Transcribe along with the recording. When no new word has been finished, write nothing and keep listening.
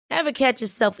Ever catch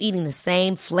yourself eating the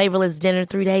same flavorless dinner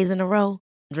 3 days in a row?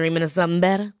 Dreaming of something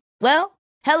better? Well,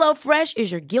 HelloFresh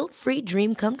is your guilt-free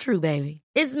dream come true, baby.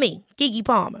 It's me, Keke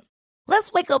Palmer.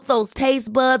 Let's wake up those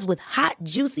taste buds with hot,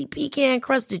 juicy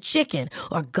pecan-crusted chicken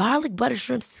or garlic butter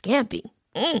shrimp scampi.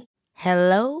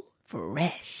 Hello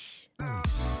Fresh.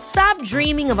 Stop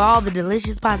dreaming of all the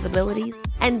delicious possibilities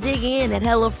and dig in at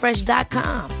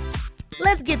HelloFresh.com.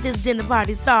 Let's get this dinner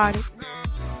party started.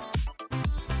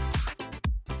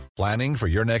 Planning for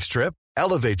your next trip?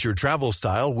 Elevate your travel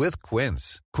style with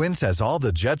Quince. Quince has all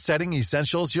the jet-setting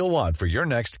essentials you'll want for your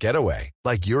next getaway,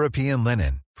 like European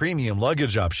linen, premium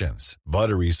luggage options,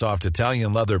 buttery soft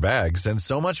Italian leather bags, and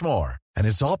so much more. And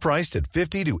it's all priced at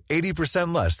 50 to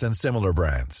 80% less than similar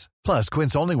brands. Plus,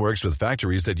 Quince only works with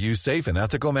factories that use safe and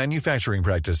ethical manufacturing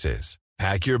practices.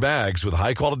 Pack your bags with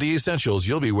high-quality essentials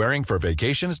you'll be wearing for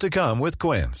vacations to come with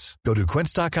Quince. Go to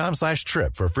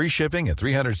quince.com/trip for free shipping and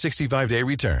 365-day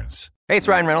returns. Hey, it's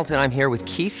Ryan Reynolds, and I'm here with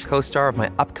Keith, co-star of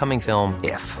my upcoming film,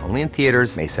 If, only in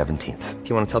theaters May 17th. Do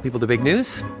you want to tell people the big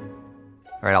news?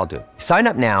 All right, I'll do it. Sign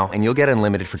up now and you'll get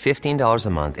unlimited for $15 a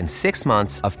month and 6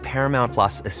 months of Paramount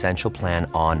Plus Essential Plan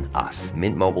on us.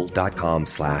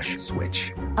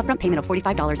 MintMobile.com/switch. Upfront payment of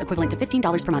 $45 equivalent to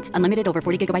 $15 per month. Unlimited over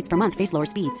 40 gigabytes per month. Face lower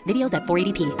speeds. Videos at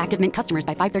 480p. Active Mint customers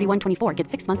by 531.24 get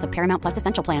 6 months of Paramount Plus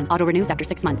Essential Plan. Auto renews after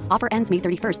 6 months. Offer ends May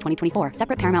 31st, 2024.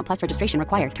 Separate Paramount Plus registration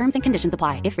required. Terms and conditions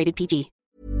apply if rated PG.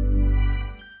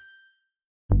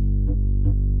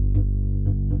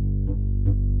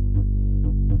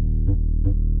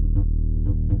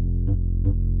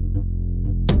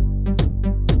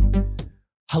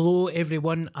 Hello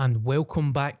everyone and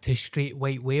welcome back to Straight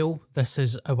White Whale. This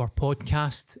is our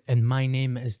podcast and my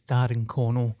name is Darren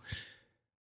Connell.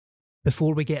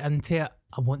 Before we get into it,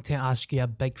 I want to ask you a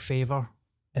big favour.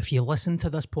 If you listen to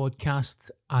this podcast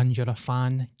and you're a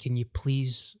fan, can you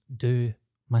please do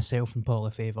myself and Paul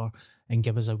a favour and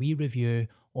give us a wee review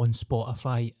on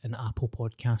Spotify and Apple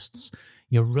Podcasts.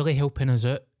 You're really helping us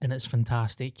out and it's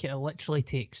fantastic. It literally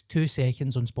takes 2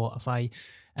 seconds on Spotify.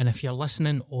 And if you're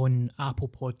listening on Apple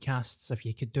Podcasts, if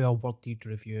you could do a worded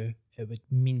review, it would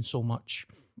mean so much.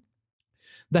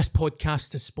 This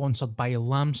podcast is sponsored by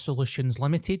Lamb Solutions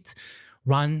Limited,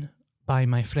 run by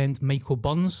my friend Michael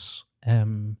Burns,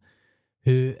 who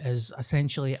is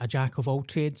essentially a jack of all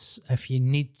trades. If you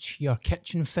need your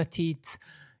kitchen fitted,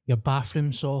 your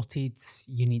bathroom sorted,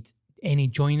 you need any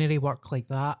joinery work like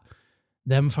that,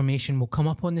 the information will come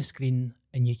up on the screen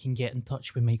and you can get in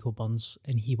touch with Michael Burns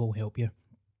and he will help you.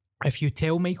 If you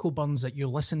tell Michael Burns that you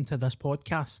listen to this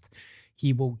podcast,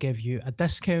 he will give you a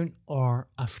discount or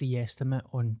a free estimate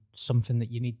on something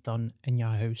that you need done in your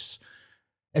house.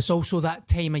 It's also that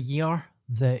time of year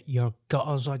that your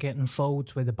gutters are getting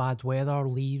filled with the bad weather,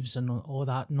 leaves and all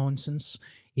that nonsense.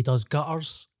 He does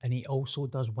gutters and he also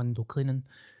does window cleaning.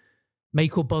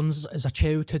 Michael Burns is a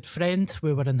childhood friend.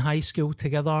 We were in high school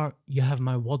together. You have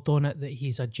my word on it that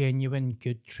he's a genuine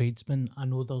good tradesman. I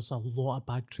know there's a lot of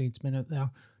bad tradesmen out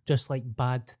there, just like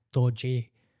bad,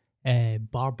 dodgy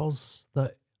barbers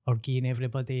that are giving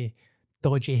everybody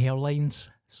dodgy hairlines.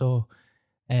 So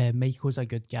Michael's a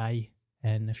good guy,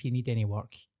 and if you need any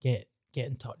work, get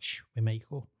in touch with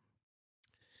Michael.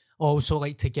 I also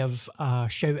like to give a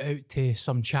shout out to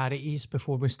some charities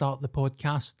before we start the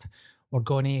podcast. We're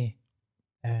going to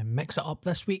mix it up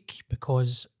this week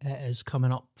because it is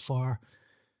coming up for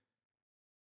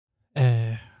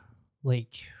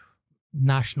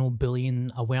National Bullying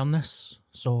Awareness.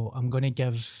 So I'm going to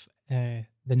give the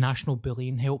National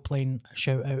Bullying Helpline a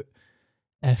shout out.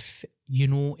 If you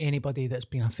know anybody that's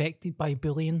been affected by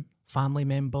bullying, family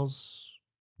members,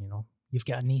 you've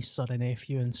got a niece or a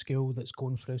nephew in school that's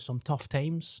going through some tough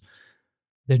times,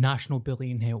 the National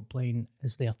Bullying Helpline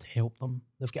is there to help them.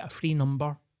 They've got a free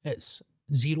number. It's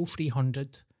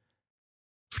 0300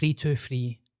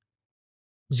 323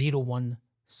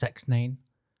 0169,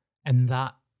 and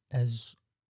that is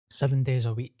 7 days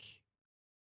a week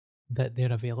that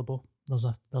they're available. There's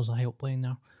a helpline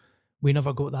there. We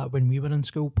never got that when we were in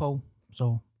school, Paul.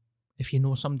 So if you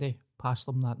know somebody, pass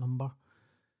them that number.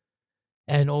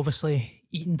 And obviously,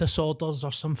 eating disorders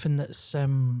are something that's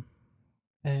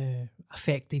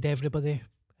affected everybody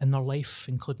in their life,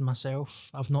 including myself.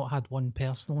 I've not had one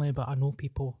personally, but I know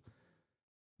people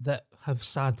that have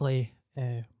sadly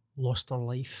lost their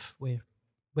life with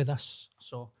this.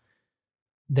 So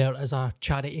there is a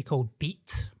charity called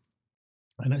BEAT,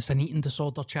 and it's an eating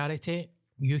disorder charity,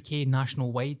 UK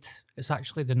national-wide. It's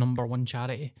actually the #1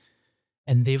 charity,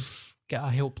 and they've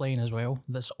got a helpline as well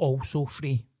that's also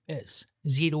free. It's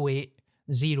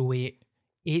 0808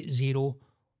 80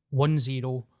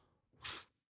 10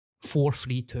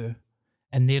 432,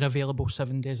 and they're available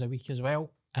 7 days a week as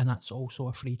well, and that's also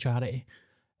a free charity.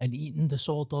 And eating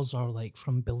disorders are like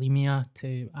from bulimia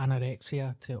to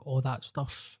anorexia to all that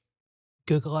stuff.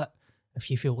 Google it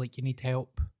if you feel like you need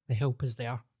help. The help is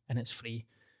there and it's free.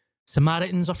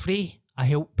 Samaritans are free, a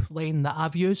helpline that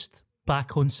I've used.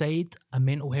 Back on Side, a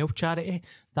mental health charity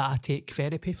that I take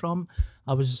therapy from.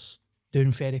 I was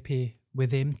doing therapy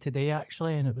with them today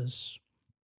actually, and it was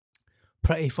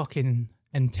pretty fucking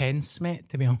intense, mate,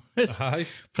 to be honest. Aye.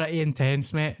 Pretty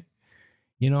intense, mate.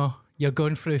 You know, you're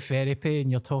going through therapy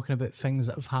and you're talking about things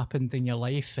that have happened in your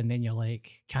life, and then you're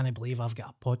like, can't I believe I've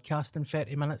got a podcast in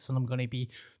 30 minutes and I'm going to be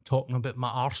talking about my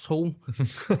arsehole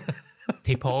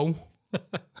to Paul.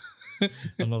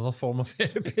 Another form of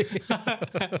therapy.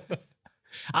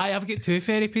 I've got 2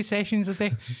 therapy sessions a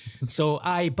day. So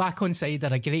Back on Side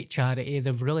are a great charity.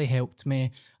 They've really helped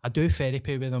me. I do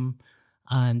therapy with them,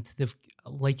 and they've,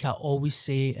 like I always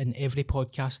say in every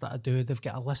podcast that I do, they've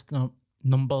got a list of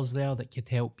numbers there that could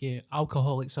help you.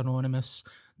 Alcoholics Anonymous,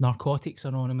 Narcotics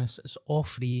Anonymous, it's all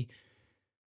free.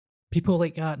 People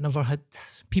like us never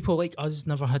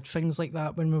had things like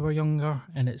that when we were younger,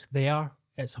 and it's there.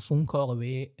 It's a phone call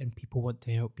away and people want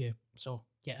to help you. So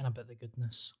get in a bit of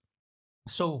goodness.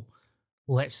 So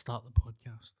let's start the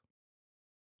podcast.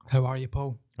 How are you,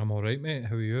 Paul? I'm all right, mate.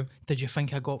 How are you? Did you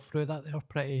think I got through that there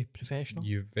pretty professional?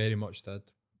 You very much did.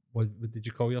 What did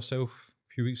you call yourself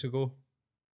a few weeks ago?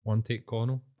 One take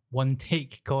Connell? One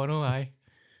take Connell, aye.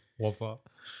 Love that.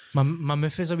 My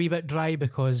mouth is a wee bit dry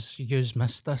because you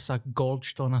missed this. I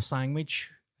gorged on a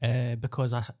sandwich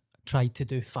because I tried to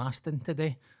do fasting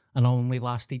today and I only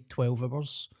lasted 12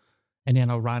 hours. And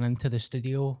then I ran into the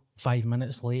studio 5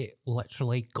 minutes late,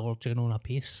 literally gorging on a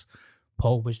piece.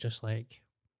 Paul was just like,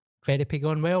 therapy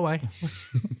going well, aye?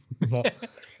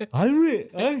 Aye,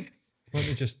 mate, aye. Let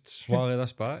me just swallow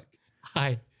this back.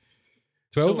 Aye.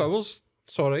 12 hours?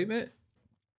 It's all right, mate.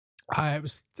 Aye,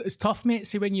 it's tough, mate.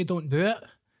 See, when you don't do it,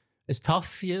 it's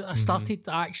tough. I started,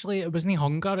 actually, it wasn't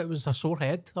hunger, it was a sore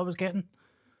head I was getting.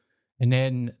 And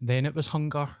then it was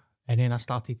hunger. And then I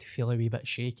started to feel a wee bit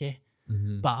shaky.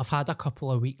 But I've had a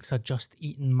couple of weeks of just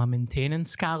eating my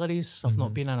maintenance calories. I've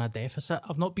not been in a deficit.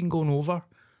 I've not been going over,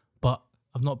 but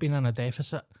I've not been in a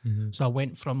deficit. So I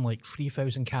went from like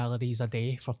 3,000 calories a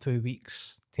day for 2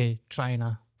 weeks to trying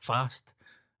to fast.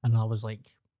 And I was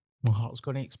like, my heart's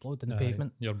going to explode in the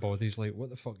pavement. Your body's like,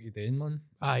 what the fuck are you doing, man?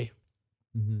 Aye.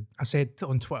 I said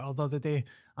on Twitter the other day,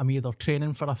 I'm either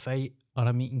training for a fight or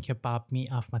I'm eating kebab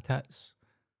meat off my tits.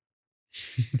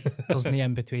 There's no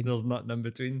in between. There's nothing in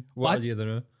between. What are you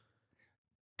there?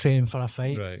 Training for a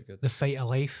fight. Right, good. The fight of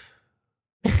life.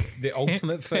 The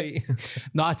ultimate fight.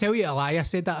 No, I tell you a lie. I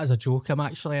said that as a joke. I'm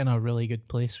actually in a really good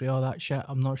place with all that shit.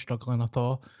 I'm not struggling at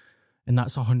all. And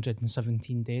that's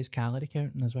 117 days calorie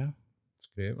counting as well.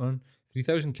 That's great, man.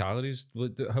 3,000 calories.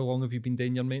 How long have you been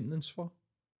doing your maintenance for?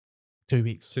 2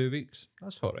 weeks. 2 weeks.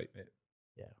 That's all right, mate.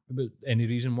 Yeah. But any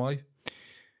reason why?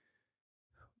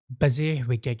 Busy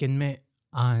with gigging, mate,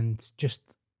 and just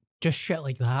shit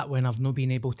like that when I've not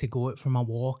been able to go out for my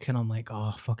walk and I'm like,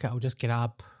 oh, fuck it, I'll just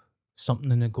grab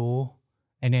something in the go.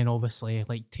 And then obviously,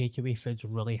 like, takeaway food's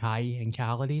really high in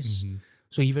calories.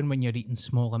 So even when you're eating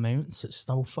small amounts, it's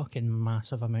still fucking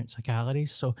massive amounts of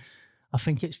calories. So I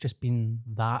think it's just been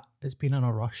that. It's been in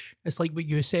a rush. It's like what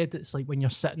you said. It's like when you're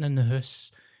sitting in the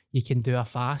house, you can do a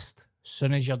fast. As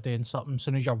soon as you're doing something, as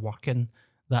soon as you're working,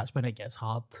 that's when it gets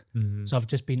hard. So I've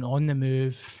just been on the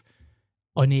move,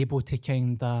 unable to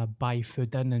kind of buy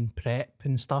food in and prep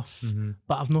and stuff.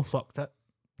 But I've no fucked it.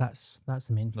 That's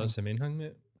the main thing. That's the main thing,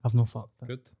 mate. I've no fucked it.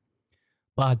 Good.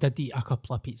 But I did eat a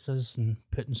couple of pizzas and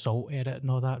putting salt in it and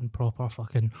all that, and proper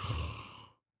fucking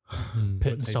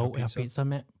putting salt in a pizza,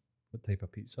 mate. What type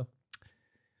of pizza?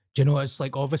 Do you know, it's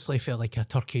like obviously for like a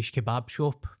Turkish kebab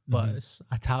shop, but it's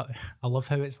I love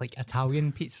how it's like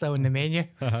Italian pizza on the menu,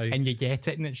 and you get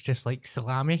it and it's just like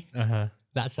salami.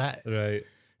 That's it. Right.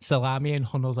 Salami and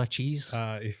hundreds of cheese.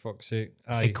 Fuck's sake.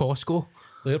 For Costco.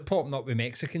 They're popping up with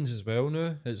Mexicans as well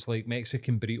now. It's like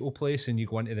Mexican burrito place, and you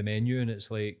go into the menu and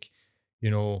it's like,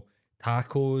 you know,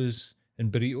 tacos and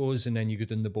burritos, and then you go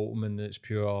down the bottom and it's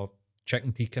pure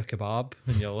chicken tikka kebab,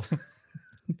 and you're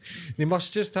they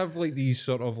must just have like these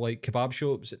sort of like kebab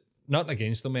shops. Nothing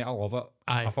against them, mate. I love it.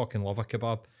 I fucking love a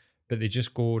kebab. But they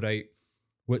just go, right,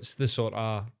 what's the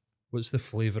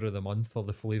flavour of the month or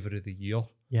the flavour of the year?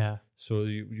 Yeah. So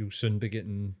you'll soon be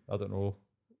getting, I don't know,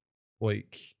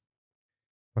 like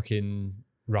fucking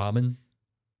ramen.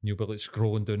 You'll be like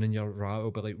scrolling down in your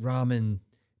it'll be like ramen,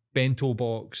 bento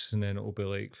box, and then it'll be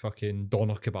like fucking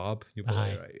doner kebab. You'll be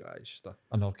like, right, it's just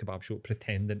another kebab shop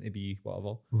pretending to be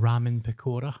whatever. Ramen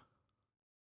pakora.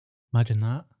 Imagine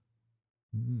that.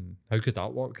 How could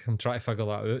that work? I'm trying to figure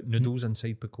that out. Noodles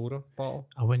inside Pakora bottle.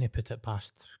 I wouldn't put it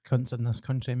past cunts in this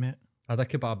country, mate. I had a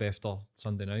kebab after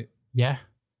Sunday night. Yeah.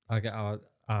 I get a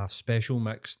special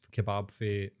mixed kebab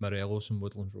for Morelos and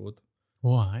Woodlands Road.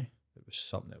 Oh, aye. It was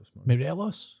something else, man.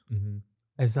 Morelos? Mm-hmm.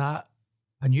 Is that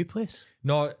a new place?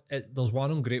 No, there's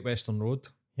one on Great Western Road.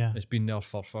 Yeah. It's been there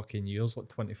for fucking years, like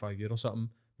 25 years or something.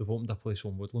 They've opened a place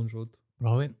on Woodlands Road.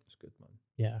 Brilliant. It's good, man.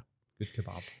 Yeah. Good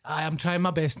kebab. I'm trying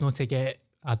my best not to get,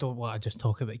 I don't want to just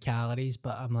talk about calories,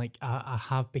 but I'm like, I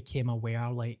have became aware,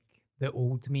 like, the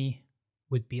old me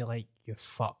would be like, you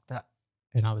fucked it.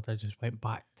 And I would have just went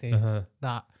back to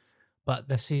that. But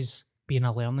this has been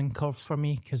a learning curve for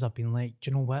me because I've been like,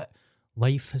 do you know what?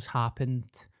 Life has happened.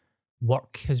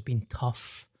 Work has been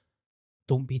tough.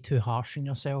 Don't be too harsh on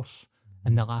yourself.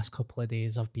 And the last couple of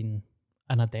days I've been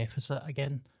in a deficit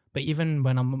again. But even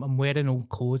when I'm wearing old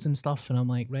clothes and stuff and I'm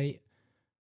like, right,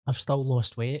 I've still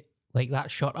lost weight. Like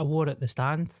that shirt I wore at the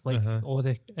stand, like all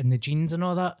the, and the jeans and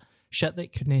all that shit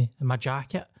that couldn't, and my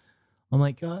jacket. I'm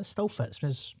like, oh, it still fits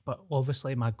me. But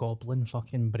obviously my goblin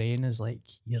fucking brain is like,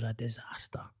 you're a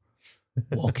disaster.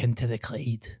 Walk into the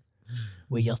Clyde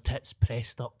with your tits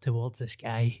pressed up towards the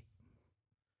sky.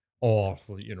 Or,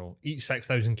 you know, eat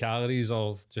 6,000 calories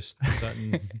or just sit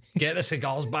and get the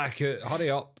cigars back out. Hurry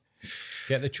up.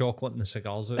 Get the chocolate and the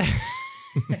cigars out.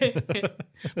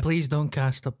 Please don't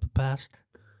cast up the past.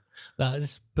 That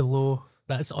is below,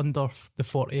 that's under the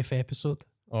 40th episode.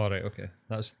 All right, okay.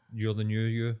 You're the new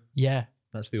you. Yeah.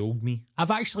 That's the old me.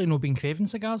 I've actually not been craving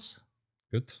cigars.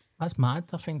 Good. That's mad.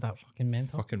 I find that fucking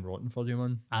mental. Fucking rotten for you,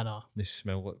 man. I know. They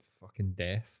smell like fucking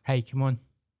death. Hey, come on.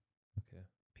 Okay.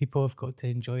 People have got to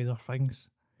enjoy their things.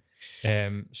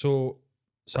 So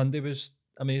Sunday was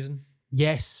amazing.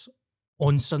 Yes.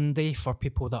 On Sunday, for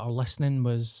people that are listening,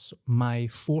 was my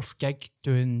 4th gig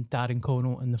doing Darren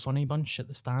Connell and the Funny Bunch at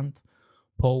the stand.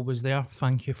 Paul was there.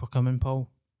 Thank you for coming, Paul.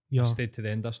 I stayed to the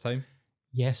end this time.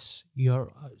 Yes,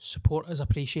 your support is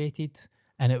appreciated,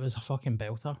 and it was a fucking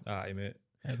belter. Aye, mate.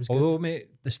 It was Although, good. mate,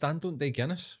 the stand don't do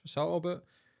Guinness. What's that all about?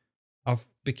 I've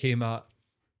became a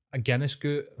Guinness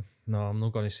guru. No, I'm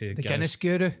not going to say The Guinness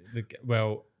guru?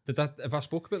 Well, have I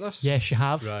spoke about this? Yes, you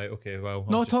have. Right, okay, well.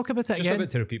 No, talk about it just again. Just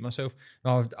about to repeat myself.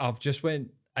 No, I've just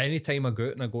went, anytime I go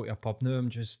out and I go to a pub now, I'm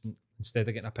just, instead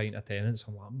of getting a pint of Tennent's,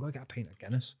 I'm like, I'm going to get a pint of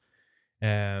Guinness.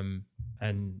 And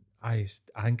I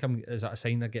think is that a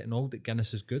sign of getting old that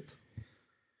Guinness is good?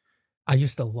 I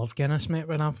used to love Guinness, mate,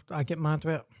 when I get mad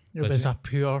with it. It was a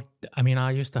pure, I mean,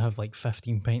 I used to have like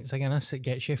 15 pints of Guinness. It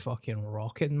gets you fucking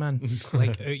rocking, man.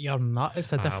 Like out your nut.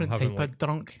 It's a different type of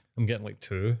drunk. I'm getting like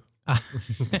 2.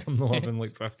 I'm not having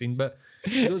like 15, but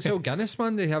they don't sell Guinness,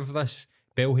 man. They have this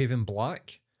Belhaven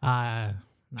Black. Nah.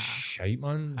 Shite,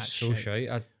 man. That's so shite.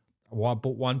 I bought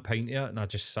 1 pint of it and I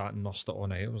just sat and nursed it all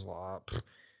night. It was like,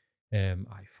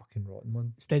 aye, fucking rotten,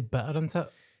 man. It's dead bitter, isn't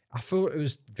it? I thought it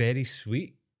was very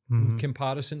sweet in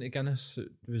comparison to Guinness. It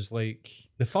was like,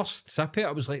 the first sip of it,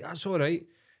 I was like, that's all right.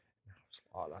 I was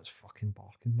like, oh, that's fucking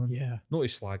barking, man. Yeah. Not to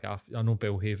slag off. I know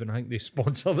Belhaven, I think they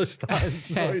sponsor the stand.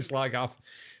 Not to slag off.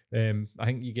 I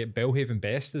think you get Belhaven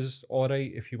Best is all right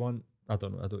if you want. I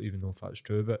don't know. I don't even know if that's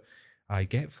true, but I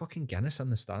get fucking Guinness in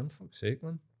the stand. Fuck's sake,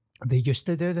 man. They used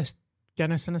to do this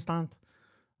Guinness in the stand.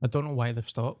 I don't know why they've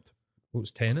stopped. Well,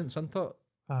 it's Tennent's, isn't it?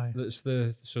 Aye.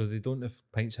 So they don't have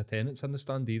pints of Tennent's in the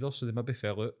stand either. So they maybe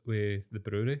fell out with the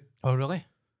brewery. Oh, really?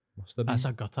 Must have been. That's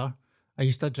a gutter. I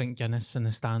used to drink Guinness in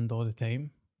the stand all the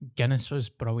time. Guinness was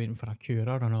brilliant for a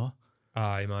curer and all.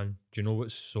 Aye, man. Do you know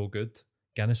what's so good?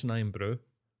 Guinness and Iron Brew.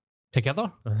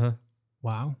 Together? Uh-huh.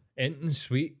 Wow. Anything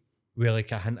sweet with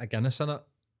like a hint of Guinness in it.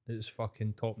 It's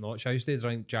fucking top notch. I used to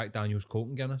drink Jack Daniel's Coke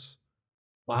and Guinness.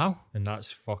 Wow. And that's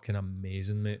fucking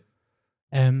amazing, mate.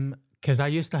 Because I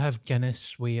used to have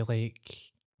Guinness with like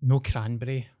no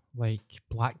cranberry, like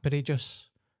blackberry juice.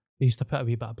 They used to put a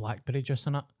wee bit of blackberry juice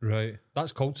in it. Right.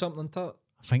 That's called something, isn't it?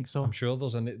 I think so. I'm sure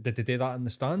there's did they do that in the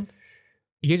stand?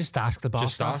 You just ask the bar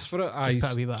Just staff. ask for it. Just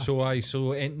put a wee bit. So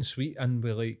anything sweet and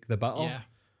with like the bitter. Yeah.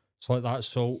 It's like that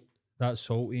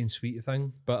salty and sweet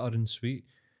thing, bitter and sweet.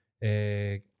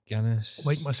 Guinness.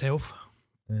 Like myself.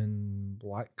 And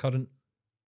blackcurrant.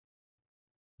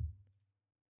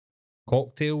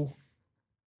 Cocktail.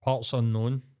 Parts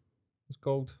Unknown, it's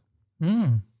called.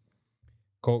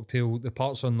 Cocktail. The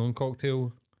Parts Unknown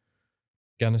cocktail.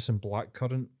 Guinness and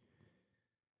blackcurrant.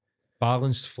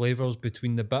 Balanced flavours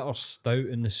between the bitter stout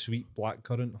and the sweet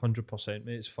blackcurrant. 100%,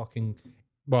 mate. It's fucking...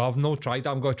 Well, I've not tried that.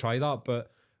 I'm going to try that,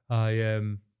 but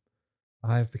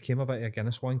I've became a bit of a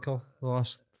Guinness wanker the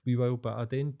last wee while, but I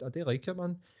do like it,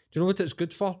 man. Do you know what it's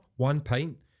good for? 1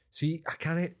 pint. See, I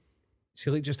can't...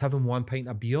 See, like just having 1 pint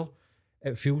of beer,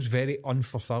 it feels very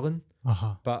unfulfilling.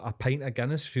 But a pint of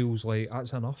Guinness feels like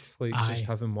that's enough. Like just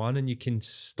having one, and you can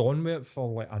stone with it for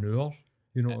like an hour.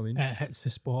 You know what I mean? It hits the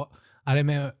spot. I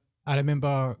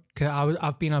remember, cause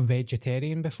I've been a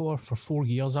vegetarian before. For 4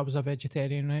 years, I was a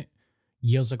vegetarian, right?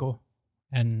 Years ago.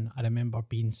 And I remember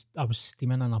I was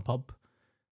steaming in a pub.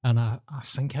 And I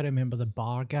think I remember the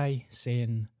bar guy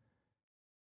saying,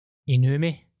 he knew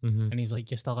me. And he's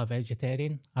like, "You're still a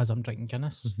vegetarian?" As I'm drinking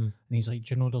Guinness. And he's like,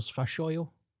 "Do you know there's fish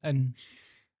oil in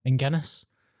Guinness?"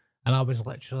 And I was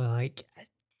literally like,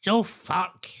 "So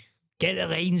fuck, get the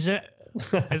lines out.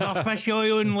 Is there fish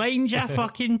oil in lines, you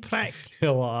fucking prick?"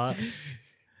 Like that.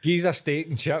 Gives a steak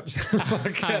and chips.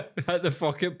 Hit the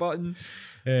fuck it button.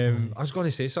 I was going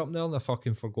to say something there and I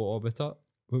fucking forgot all about it.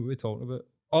 What were we talking about?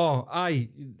 Oh, aye.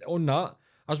 On that,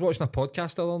 I was watching a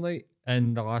podcast the other night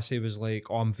and the lassie was like,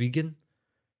 "Oh, I'm vegan."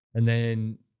 And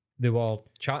then they were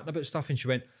chatting about stuff and she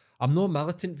went, "I'm not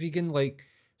militant vegan. Like,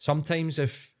 sometimes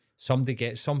if somebody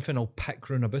gets something, I'll pick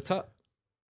round about it."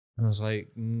 And I was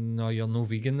like, "No, you're no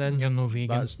vegan then. You're no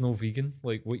vegan. That's no vegan.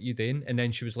 Like, what you doing?" And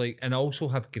then she was like, "And I also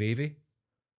have gravy."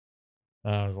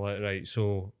 And I was like, "Right,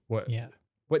 so what? Yeah.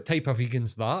 What type of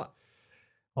vegan's that?"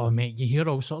 Oh, mate, you hear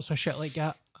all sorts of shit like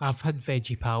that. I've had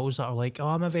veggie pals that are like, "Oh,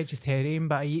 I'm a vegetarian,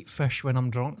 but I eat fish when I'm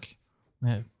drunk."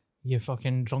 Yeah. You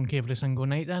fucking drunk every single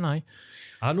night then, aye?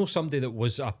 I know somebody that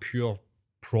was a pure,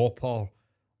 proper,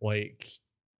 like,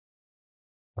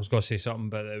 I was going to say something,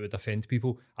 but it would offend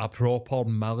people, a proper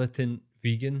militant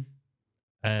vegan.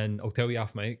 And I'll tell you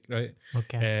off mic, right?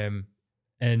 Okay.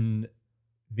 And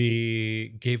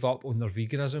they gave up on their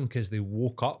veganism because they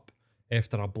woke up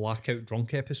after a blackout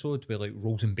drunk episode with like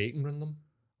rolls and bacon in them.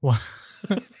 What?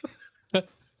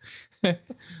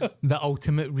 The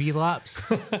ultimate relapse.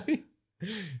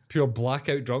 Pure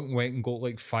blackout drunk, went and got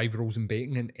like 5 rolls and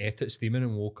bacon and ate it steaming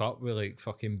and woke up with like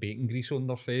fucking bacon grease on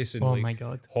their face and my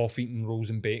God. half-eaten rolls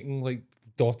and bacon like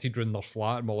dotted around their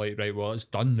flat, and we're like, "Right, well, it's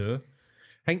done now."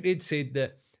 I think they'd said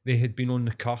that they had been on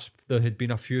the cusp. There had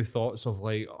been a few thoughts of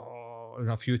like, oh,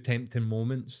 and a few tempting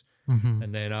moments.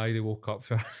 And then they woke up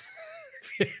for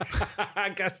a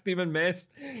gas steaming mess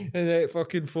and then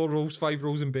fucking 4 rolls, 5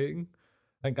 rolls and bacon.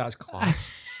 I think that's class.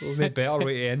 There's no better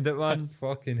way to end it, man.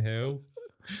 Fucking hell.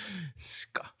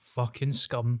 Fucking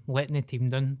scum. Letting the team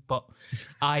down. But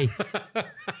aye.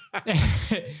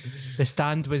 The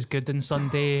stand was good on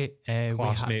Sunday.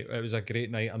 Class, mate. It was a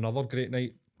great night. Another great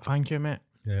night. Thank you, mate.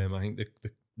 I think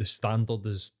the standard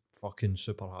is fucking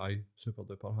super high. Super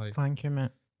duper high. Thank you, mate.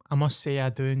 I must say I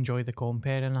do enjoy the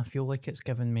comparing. I feel like it's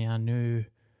given me a new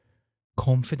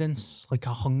confidence, like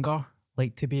a hunger,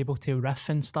 like to be able to riff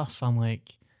and stuff. I'm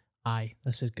like, aye,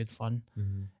 this is good fun.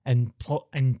 And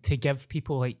to give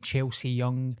people like Chelsea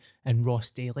Young and Ross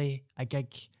Daly a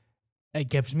gig, it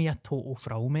gives me a total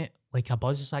thrill, mate. Like a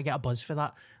buzz. I get a buzz for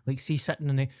that. Like, see, sitting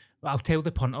in I'll tell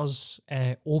the punters,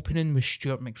 opening was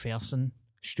Stuart McPherson.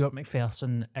 Stuart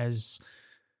McPherson is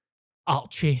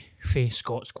Archie for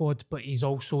Scott Squad, but he's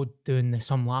also doing the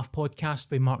Some Laugh podcast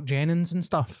with Mark Jennings and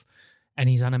stuff. And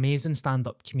he's an amazing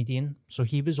stand-up comedian. So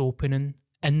he was opening.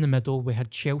 In the middle, we had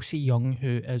Chelsea Young,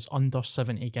 who is under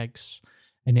 70 gigs.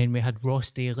 And then we had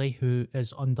Ross Daly, who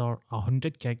is under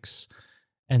 100 gigs.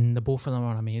 And the both of them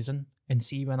are amazing. And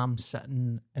see, when I'm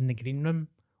sitting in the green room,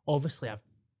 obviously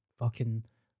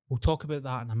we'll talk about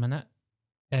that in a minute,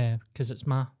 because it's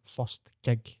my first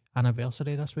gig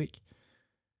anniversary this week.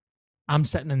 I'm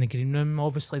sitting in the green room.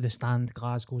 Obviously, the stand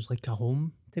Glasgow's like a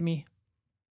home to me.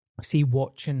 See,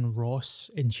 watching Ross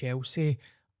and Chelsea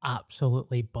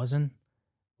absolutely buzzing.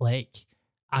 Like,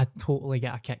 I totally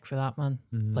get a kick for that, man.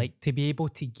 Like, to be able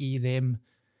to give them,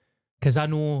 because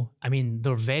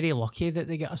they're very lucky that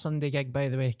they get a Sunday gig, by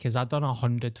the way, because I've done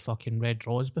 100 fucking red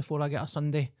draws before I get a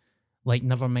Sunday. Like,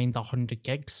 never mind 100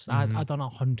 gigs. I done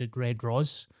 100 red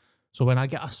draws. So when I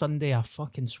get a Sunday, I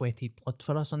fucking sweated blood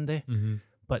for a Sunday.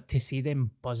 But to see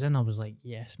them buzzing, I was like,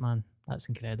 yes, man, that's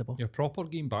incredible. You're proper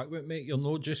getting back with it, mate. You're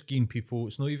not just giving people,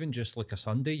 it's not even just like a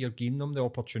Sunday, you're giving them the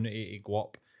opportunity to go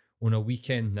up on a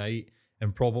weekend night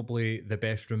and probably the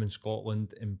best room in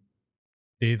Scotland and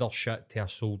do their shit to a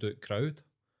sold out crowd.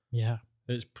 Yeah.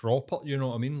 It's proper, you know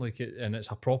what I mean? And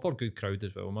it's a proper good crowd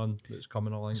as well, man, that's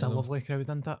coming along. It's a lovely crowd,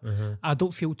 isn't it? I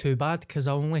don't feel too bad because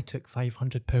I only took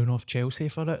 £500 off Chelsea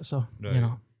for it, so, right. You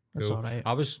know, it's cool. all right.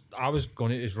 I was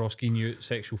going to, is Ross giving you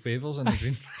sexual favours in the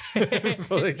green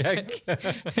for the gig?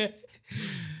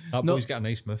 That boy's got a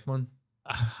nice mouth, man.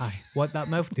 Aye, what that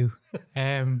mouth do?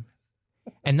 And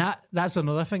that's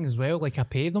another thing as well. Like, I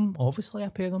pay them. Obviously, I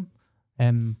pay them.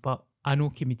 But I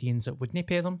know comedians that wouldn't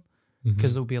pay them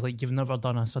because they'll be like, "You've never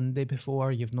done a Sunday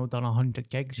before. You've not done 100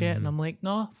 gigs yet." And I'm like,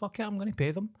 "No, fuck it. I'm going to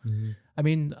pay them." I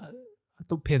mean, I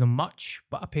don't pay them much,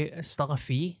 but it's still a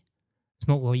fee. It's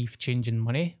not life-changing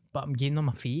money, but I'm giving them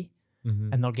a fee,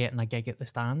 and they're getting a gig at the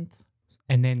stand.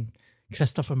 And then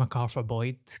Christopher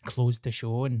McArthur-Boyd closed the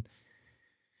show, and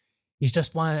he's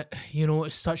just one,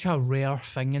 it's such a rare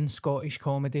thing in Scottish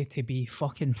comedy to be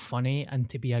fucking funny and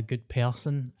to be a good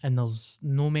person, and there's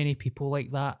no many people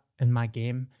like that in my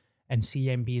game, and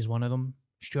CMB is one of them.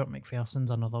 Stuart McPherson's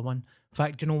another one. In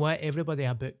fact, do you know what? Everybody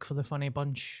I book for the Funny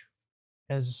Bunch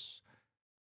there's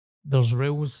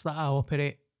rules that I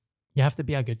operate. You have to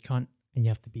be a good cunt and you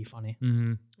have to be funny.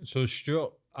 So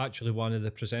Stuart actually one of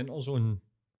the presenters on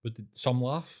with Some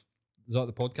Laugh. Is that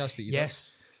the podcast that you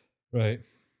Yes. did? Right.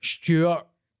 Stuart,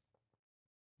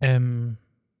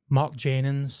 Mark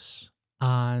Jennings,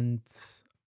 and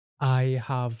I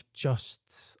have just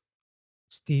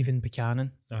Stephen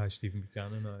Buchanan. Aye, Stephen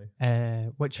Buchanan,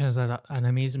 aye. Which is an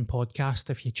amazing podcast.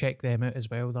 If you check them out as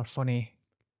well, they're funny,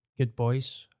 good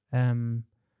boys.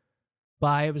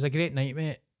 But it was a great night,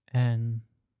 mate. And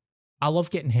I love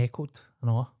getting heckled,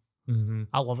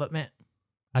 I love it, mate.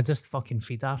 I just fucking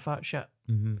feed off that shit.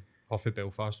 Huffy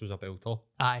Belfast was a belter.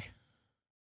 Aye.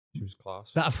 She was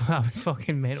class. That was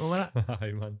fucking mental, wasn't it?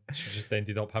 Aye, man. She just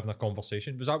ended up having a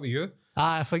conversation. Was that with you?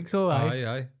 Aye, I think so,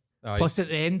 aye. Aye. Plus at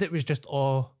the end it was just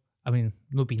all, I mean,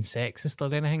 not being sexist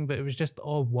or anything, but it was just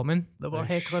all women that were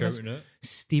heckling us.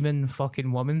 Steaming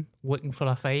fucking woman looking for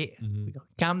a fight. We go,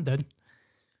 calm down.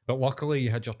 But luckily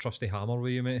you had your trusty hammer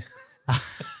with you, mate.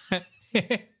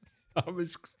 That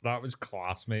was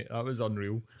class, mate. That was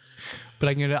unreal.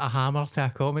 Bringing out a hammer to a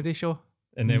comedy show.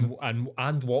 And then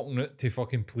and walking it to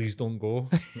fucking Please Don't Go.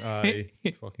 Aye.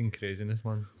 Fucking craziness,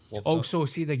 man. Loved also,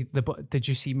 see did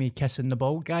you see me kissing the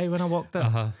bald guy when I walked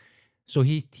in? So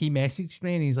he messaged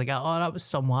me and he's like, oh, that was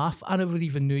some laugh. I never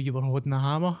even knew you were holding a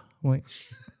hammer.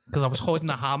 Because I was holding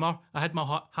a hammer. I had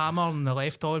my hammer on the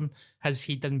left arm, his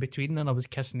head in between, and I was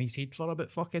kissing his head for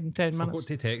about fucking 10 minutes. I forgot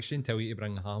to text you and tell you to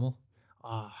bring the hammer.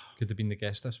 Could have been the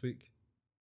guest this week.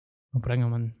 I'll bring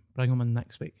him in. Bring him in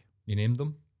next week. You named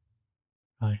him?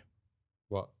 Aye.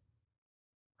 What?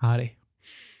 Harry.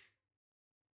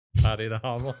 Harry the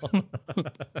hammer.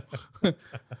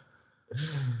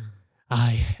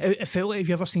 Aye. It felt like, have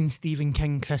you ever seen Stephen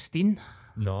King Christine?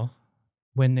 No.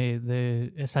 When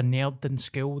it's a nerd in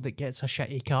school that gets a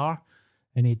shitty car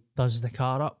and he does the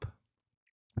car up.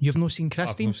 You've not seen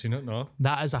Christine? I've not seen it, no.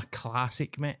 That is a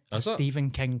classic, mate. Is it?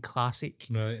 Stephen King classic.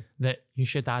 Right. That you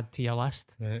should add to your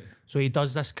list. Right. So he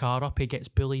does this car up, he gets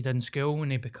bullied in school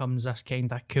and he becomes this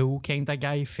kind of cool kind of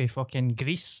guy for fucking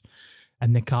Greece.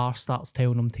 And the car starts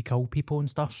telling him to kill people and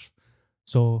stuff.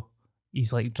 So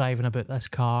he's like driving about this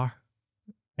car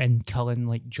and killing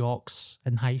like jocks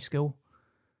in high school.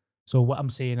 So what I'm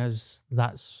saying is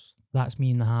that's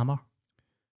me and the hammer.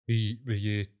 Were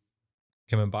you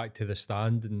coming back to the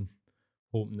stand and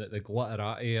hoping that the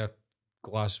glitterati of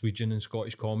Glaswegian and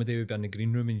Scottish comedy would be in the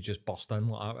green room and you just burst in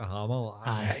like a hammer? Like,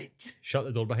 right. Shut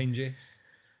the door behind you.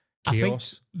 Chaos. I think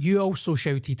you also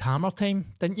shouted hammer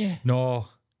time, didn't you? No,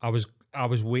 I was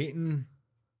waiting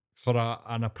for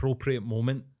an appropriate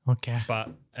moment. Okay. But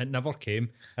it never came.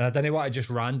 And I didn't want to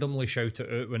just randomly shout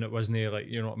it out when it wasn't like,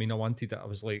 you know what I mean? I wanted it. I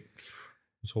was like,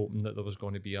 I was hoping that there was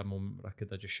going to be a moment where I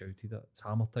could have just shouted it. It's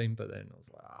hammer time. But then I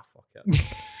was like, fuck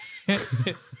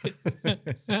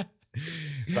it.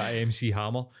 But MC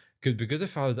Hammer. Could be good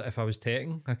if I was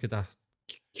taking. I could have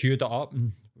queued it up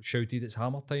and shouted it's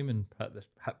hammer time and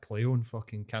hit play on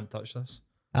fucking Can't Touch This.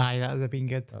 Aye, that would have been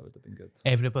good. That would have been good.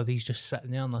 Everybody's just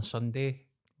sitting there on a Sunday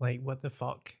like, what the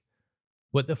fuck?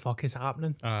 What the fuck is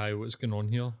happening? Aye, what's going on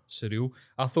here? Surreal.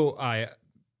 I thought,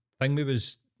 thing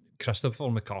was Christopher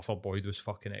McArthur-Boyd was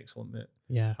fucking excellent, mate.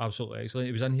 Yeah. Absolutely excellent.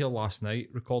 He was in here last night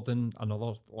recording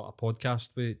another podcast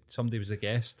with somebody was a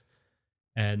guest.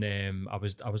 And I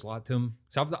was like to him.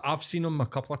 So I've seen him a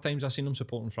couple of times. I've seen him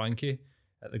supporting Frankie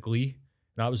at the Glee.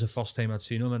 And that was the first time I'd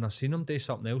seen him. And I've seen him do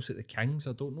something else at the Kings.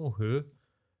 I don't know who.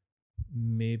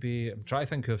 Maybe, I'm trying to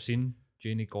think who I've seen.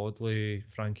 Janie Godley,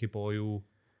 Frankie Boyle.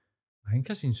 I think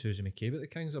I've seen Susie McCabe at the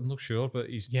Kings. I'm not sure, but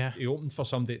he opened for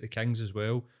somebody at the Kings as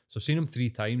well. So I've seen him 3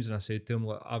 times, and I said to him,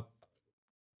 "Look, I've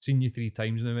seen you 3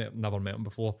 times now, mate. I've never met him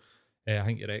before. I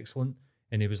think you're excellent."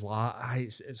 And he was like,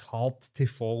 "It's hard to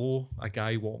follow a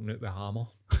guy walking out with a hammer."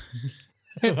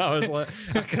 And I was like,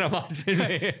 "I can imagine,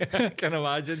 mate. I can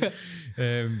imagine."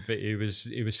 But he was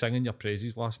singing your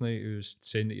praises last night. He was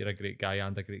saying that you're a great guy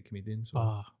and a great comedian.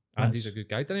 So. And he's a good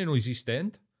guy. Didn't know he's East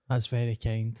End. That's very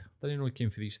kind. Didn't know he came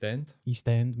for East End. East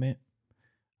End, mate.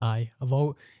 Aye.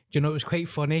 Do you know, it was quite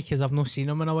funny because I've not seen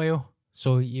him in a while.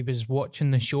 So he was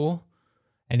watching the show,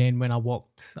 and then when I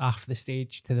walked off the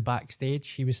stage to the backstage,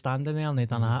 he was standing there and he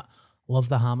done that. Love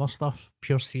the hammer stuff.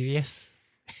 Pure serious.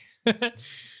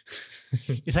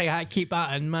 He's like, I keep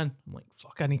that in, man. I'm like,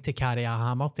 fuck, I need to carry a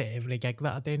hammer to every gig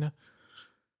that I do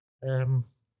now.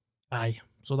 Aye,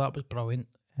 so that was brilliant,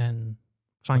 and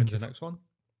thank When's you. the next one?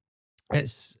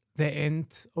 It's the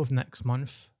end of next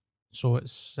month, so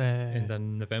it's End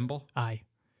in November. aye.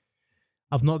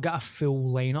 I've not got a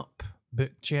full lineup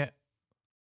booked yet.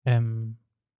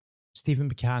 Stephen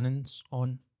Buchanan's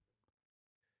on,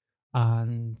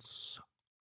 and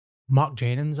Mark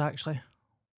Jennings actually.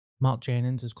 Mark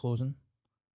Jennings is closing,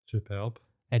 Superb.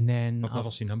 and then I've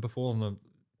never seen him before,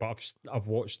 but I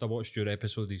watched your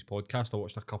episode of his podcast. I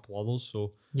watched a couple others,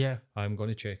 so yeah, I'm going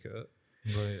to check it out.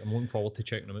 I'm looking forward to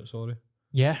checking them out. Sorry.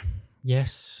 yeah,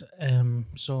 yes.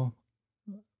 So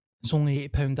it's only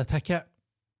 £8 a ticket.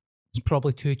 It's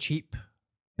probably too cheap.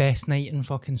 Best night in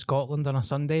fucking Scotland on a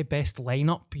Sunday. Best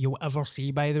lineup you'll ever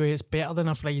see, by the way. It's better than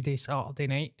a Friday, Saturday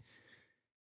night.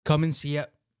 Come and see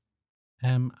it.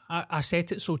 I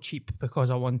set it so cheap because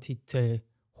I wanted to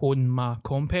hone my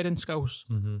comparing skills.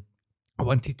 Mm-hmm. I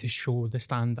wanted to show the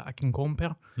stand that I can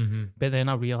compare. Mm-hmm. But then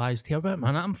I realised, here, wait a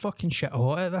minute, I'm fucking shit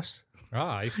hot at this.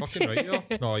 Aye, fucking right,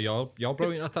 you. No, you're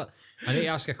brilliant at it. I need to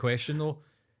ask a question though.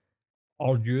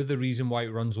 Are you the reason why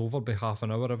it runs over by half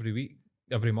an hour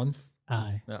every month?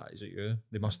 Aye. Is it you?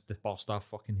 The bar staff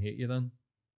fucking hate you then?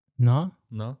 No?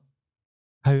 No?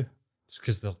 How? It's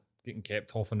because they're getting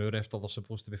kept half an hour after they're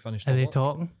supposed to be finished. Are up they work.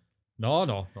 talking?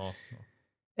 No.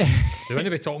 They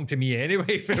wouldn't be talking to me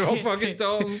anyway. We're all fucking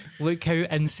talking. Look how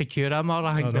insecure I'm.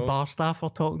 I think I the know. bar staff are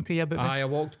talking to you about me. I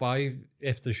walked by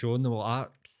after the show and they were like,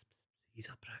 he's a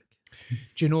prick.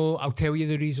 Do you know, I'll tell you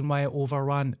the reason why it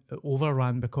overran. It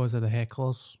overran because of the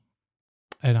hecklers.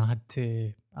 And I had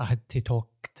to talk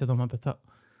to them about it.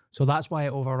 So that's why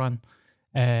it overran.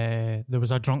 There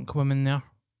was a drunk woman there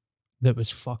that was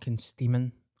fucking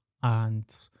steaming, and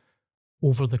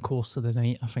over the course of the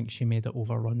night, I think she made it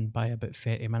overrun by about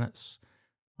 30 minutes.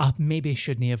 I maybe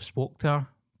shouldn't have spoke to her,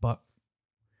 but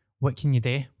what can you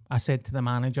do? I said to the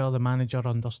manager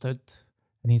understood,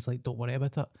 and he's like, don't worry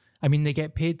about it. I mean, they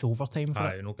get paid overtime for Aye,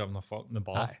 it. you're not giving a fuck in the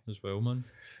bar Aye. as well, man.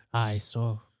 Aye,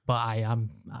 so, but I am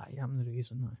the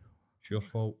reason. It's your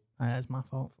fault. It is my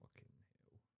fault.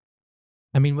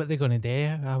 I mean, what they going to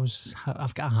do?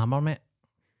 I've got a hammer, mate.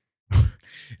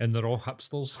 And they're all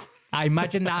hipsters. I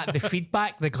imagine that the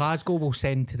feedback the Glasgow will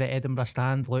send to the Edinburgh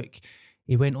stand, look,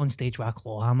 he went on stage with a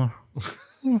claw hammer.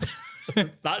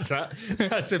 That's it.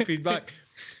 That's the feedback.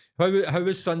 How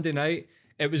was Sunday night?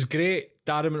 It was great.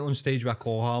 Darren went on stage with a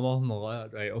claw hammer. And all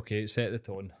that. Right, okay, it set the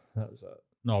tone. That was it.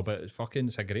 No, but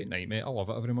it's a great night, mate. I love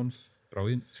it every month.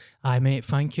 Brilliant. Aye, mate,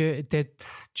 thank you. Do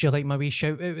you like my wee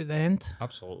shout out at the end?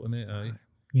 Absolutely, mate. Aye.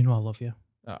 You know I love you.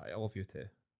 Aye, I love you too.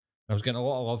 I was getting a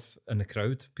lot of love in the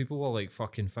crowd. People were like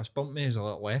fucking fist bumping me as I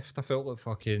left. I felt like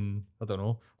fucking, I don't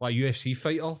know, like a UFC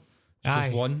fighter. Aye.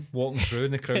 Just one walking through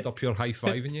and the crowd up here high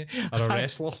fiving you. Or a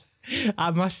wrestler.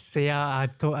 I must say, I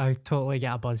totally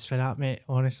get a buzz for that, mate.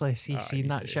 Honestly, seeing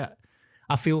that too. shit.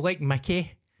 I feel like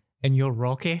Mickey and you're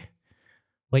Rocky.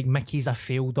 Like Mickey's a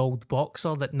failed old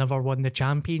boxer that never won the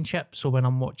championship. So when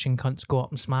I'm watching cunts go up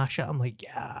and smash it, I'm like,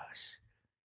 yes,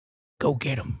 go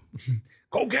get him.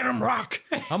 Go get him, Rock!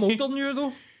 I'm older than you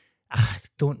though.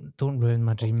 Don't ruin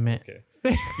my dream, mate.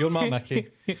 Okay. You're my Mickey.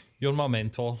 You're my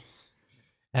mentor.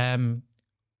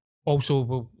 Also,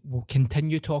 we'll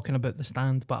continue talking about the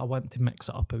stand, but I want to mix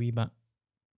it up a wee bit.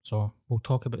 So we'll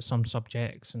talk about some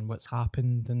subjects and what's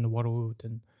happened in the world.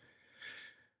 And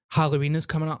Halloween is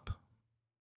coming up.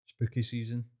 Spooky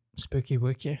season. Spooky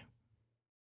wookie.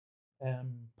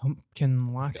 Pumpkin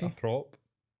Get latte. a prop.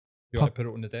 You want to put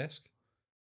it on the desk?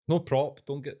 No prop.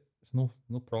 Don't get. It's no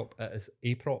prop. It is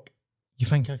a prop. You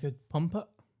think I could pump it?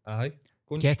 Aye.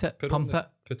 Go and Get it, put pump it. it.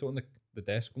 Put it on the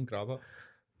desk. Go and grab it.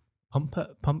 Pump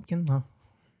it? Pumpkin? No.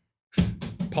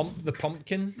 Pump the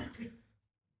pumpkin.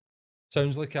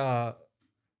 Sounds like a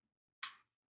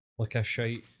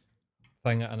shite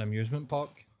thing at an amusement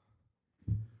park.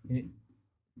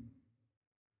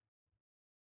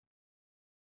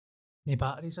 Any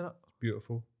batteries in it?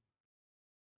 Beautiful.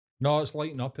 No, it's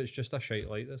lighting up. It's just a shite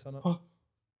light that's in it. Oh.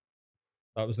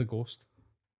 That was the ghost.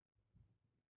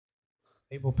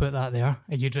 Right, we'll put that there.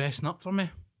 Are you dressing up for me?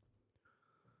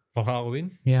 For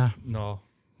Halloween? Yeah. No.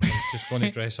 I'm just going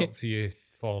to dress up for you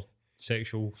for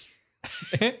sexual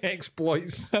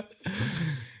exploits.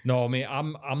 No, mate,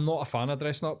 I'm not a fan of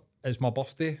dressing up. It's my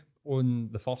birthday on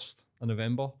the 1st of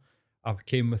November. I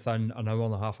came within an hour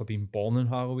and a half of being born on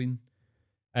Halloween.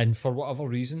 And for whatever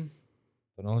reason,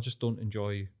 I just don't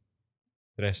enjoy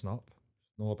dressing up.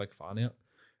 Not a big fan of it.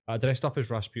 I dressed up as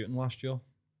Rasputin last year.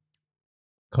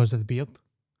 Because of the beard?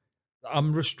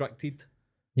 I'm restricted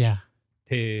Yeah.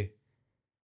 to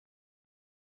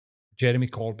Jeremy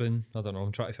Corbyn. I don't know.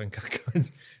 I'm trying to think of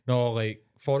guys. No, like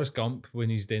Forrest Gump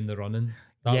when he's doing the running.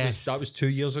 That was 2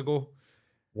 years ago.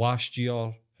 Last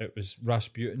year it was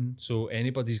Rasputin. So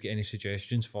anybody's got any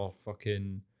suggestions for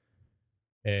fucking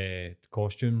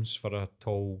costumes for a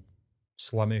tall,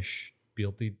 slimish,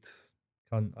 bearded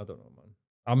cunt? I don't know, man.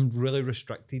 I'm really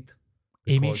restricted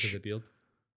because of the beard.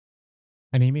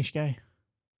 An Amish guy.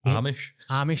 Amish.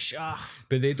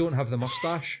 But they don't have the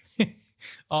moustache.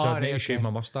 So I need to shave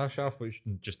my moustache off, which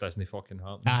just doesn't fucking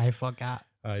happen. Aye, fuck that.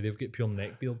 They've got pure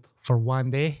neck beard. For one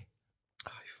day.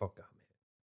 Aye, fuck that,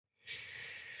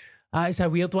 mate. It's a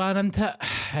weird one, isn't it?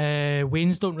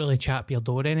 Waynes don't really chat your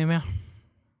door anymore.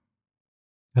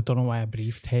 I don't know why I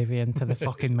breathed heavy into the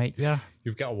fucking mic there.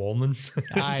 You've got a warning.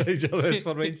 Aye. It's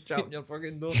for Wayne's chatting your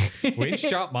fucking door. Wayne's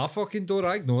chat my fucking door,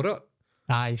 I ignore it.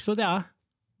 Aye, so they are.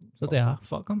 They are.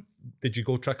 Fuck them. Did you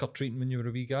go trick-or-treating when you were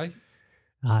a wee guy?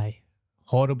 Aye.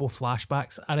 Horrible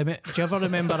flashbacks. Do you ever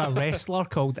remember a wrestler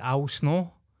called Al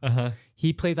Snow? Uh-huh.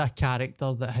 He played a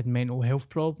character that had mental health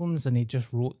problems and he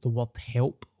just wrote the word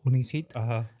help on his head.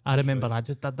 Uh-huh. I remember I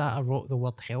just did that. I wrote the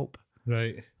word help.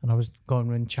 Right. And I was going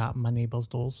around chatting my neighbours'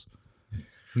 doors.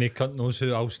 And they cunt knows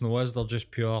who Al Snow is. They're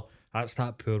just pure, that's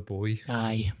that poor boy.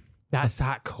 Aye. That's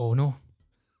that Cono.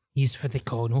 He's for the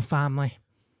Cono family.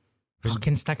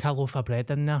 Fucking stick a loaf of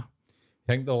bread in there. I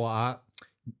think they're like that.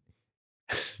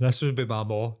 This would be my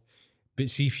mom. But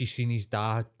see if you seen his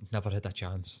dad, never had a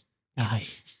chance. Aye.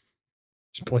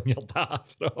 Just blame your dad.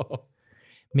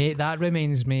 Mate, that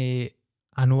reminds me,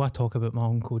 I know I talk about my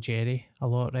Uncle Jerry a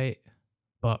lot, right?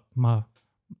 But my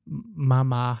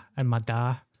ma and my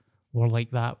dad were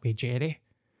like that with Jerry.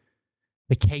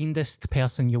 The kindest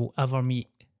person you'll ever meet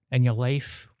in your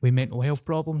life with mental health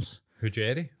problems. Who,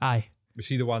 Jerry? Aye. Was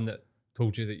he the one that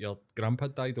told you that your grandpa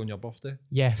died on your birthday?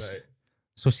 Yes. Right.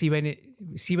 So see when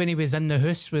he was in the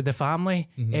house with the family,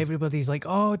 everybody's like,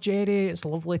 "Oh, Jerry, it's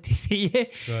lovely to see you.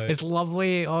 Right. It's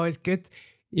lovely. Oh, it's good."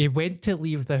 He went to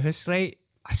leave the house, right?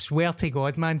 I swear to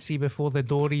God, man, see before the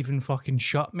door even fucking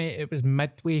shut, mate, it was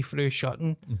midway through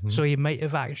shutting. So he might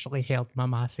have actually heard my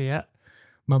ma say it.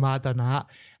 My ma done that.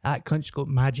 That cunt's got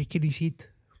magic in his head.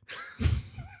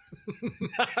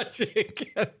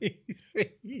 Magic in his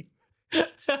head.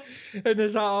 And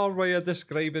is that our way of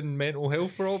describing mental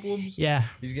health problems? Yeah.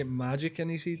 He's getting magic in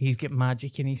his head? He's got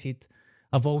magic in his head.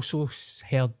 I've also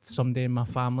heard somebody in my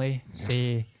family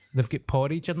say they've got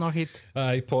porridge in their head.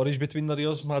 Aye, porridge between their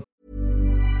ears, mad.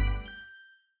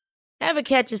 Ever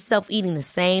catch yourself eating the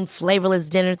same flavorless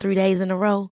dinner 3 days in a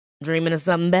row? Dreaming of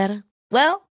something better?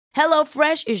 Well,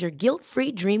 HelloFresh is your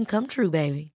guilt-free dream come true,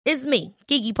 baby. It's me,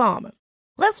 Keke Palmer.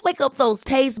 Let's wake up those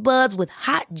taste buds with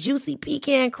hot, juicy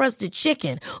pecan-crusted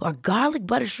chicken or garlic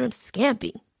butter shrimp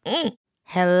scampi.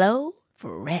 Hello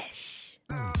Fresh.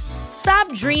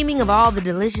 Stop dreaming of all the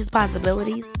delicious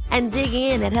possibilities and dig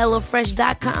in at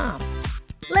HelloFresh.com.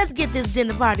 Let's get this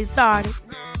dinner party started.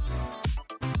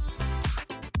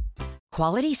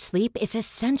 Quality sleep is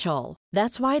essential.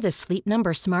 That's why the Sleep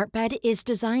Number Smart Bed is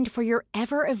designed for your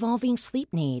ever-evolving sleep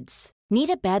needs. Need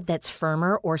a bed that's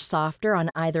firmer or softer on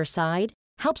either side?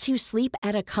 Helps you sleep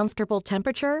at a comfortable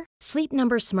temperature? Sleep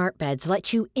Number Smart Beds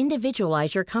let you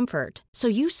individualize your comfort so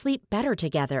you sleep better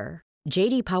together.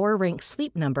 J.D. Power ranks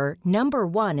Sleep Number number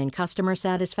 1 in customer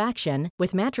satisfaction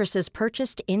with mattresses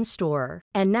purchased in-store.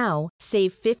 And now,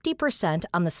 save 50%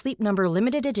 on the Sleep Number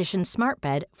Limited Edition Smart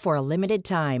Bed for a limited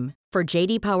time. For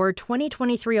J.D. Power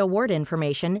 2023 award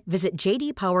information, visit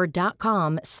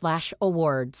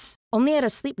jdpower.com/awards. Only at a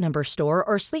Sleep Number store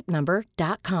or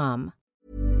sleepnumber.com.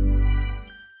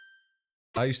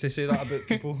 I used to say that about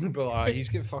people, but he's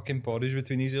got fucking porridge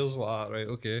between his ears, like that, right?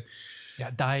 Okay.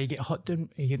 Yeah, you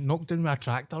get knocked down with a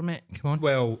tractor, mate. Come on.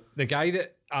 Well, the guy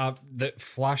that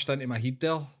flashed into my head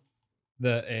there,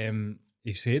 that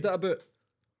he said it about,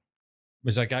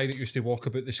 was a guy that used to walk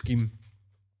about the scheme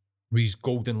with his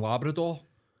golden Labrador,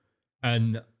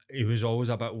 and he was always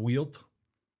a bit weird.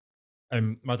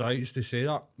 And my dad used to say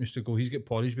that. He used to go, he's got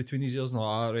porridge between his ears, and I'm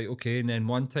like, right, okay. And then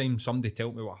one time, somebody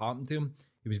told me what happened to him.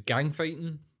 He was gang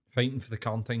fighting for the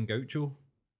Carntine Gaucho.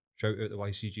 Shout out the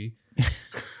YCG.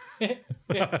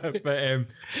 But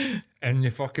and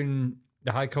the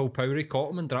high cow Powery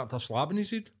caught him and dropped a slab in his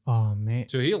head. Oh,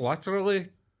 mate. So he literally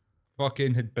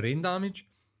fucking had brain damage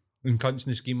and cunts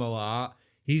in the scheme like that.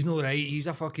 He's not right, he's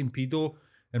a fucking pedo.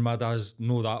 And my dad's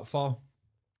no that far.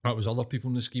 That was other people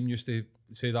in the scheme used to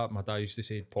say that. My dad used to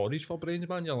say porridge for brains,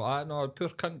 man. You're like, no, poor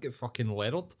cunt get fucking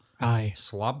leathered. Aye.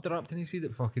 Slab dropped in his head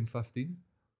at fucking 15.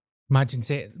 Imagine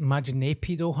they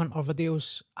pedo hunter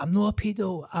videos. I'm not a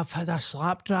pedo. I've had a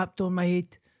slap dropped on my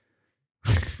head.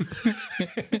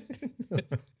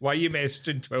 Why are you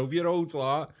messaging 12-year-olds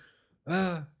like that?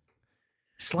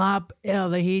 Slab out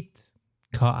of the head,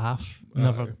 cut off.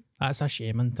 Never. That's a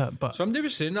shame, isn't it? But somebody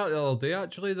was saying that the other day,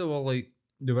 actually. They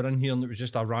were in here and it was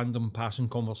just a random passing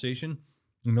conversation.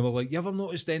 And they were like, you ever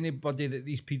noticed anybody that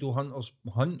these pedo hunters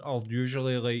hunt are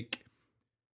usually like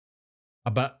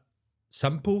a bit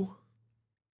simple?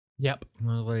 yep.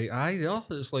 And I was like, aye, yeah.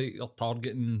 It's like they're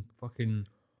targeting fucking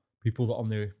people that are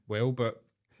now well, but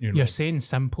you know. You're saying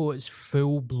simple, it's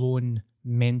full blown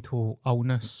mental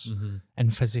illness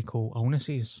and physical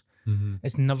illnesses.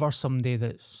 It's never somebody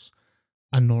that's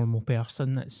a normal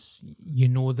person. It's, you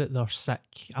know, that they're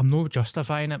sick. I'm not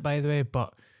justifying it, by the way,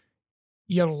 but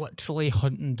you're literally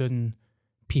hunting down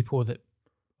people that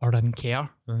are in care,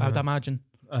 I'd imagine.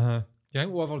 Do you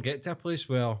think we'll ever get to a place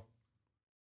where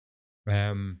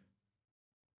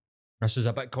this is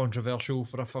a bit controversial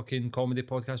for a fucking comedy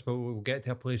podcast, but we'll get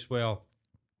to a place where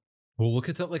we'll look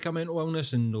at it like a mental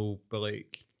illness and they'll be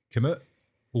like, come out,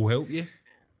 we'll help you.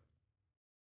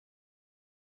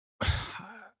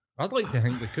 I'd like to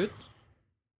think we could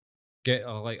get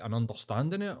an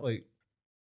understanding of it, like,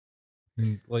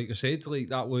 and like I said, like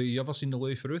that way. You ever seen the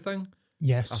Louis Theroux thing?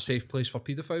 Yes. A safe place for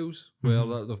paedophiles,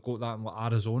 where they've got that in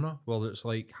like Arizona, where it's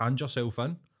like hand yourself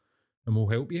in, and we'll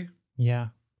help you. Yeah.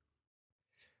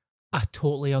 I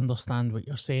totally understand what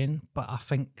you're saying, but I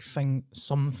think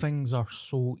some things are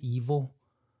so evil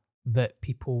that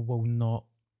people will not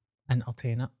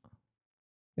entertain it.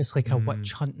 It's like a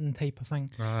witch hunting type of thing.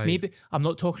 Aye. Maybe I'm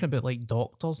not talking about like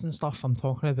doctors and stuff. I'm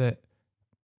talking about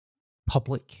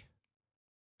public.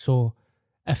 So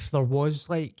if there was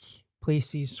like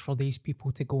places for these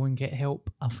people to go and get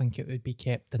help, I think it would be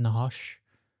kept in the hush,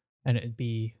 and it would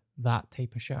be that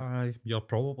type of shit. Aye, you're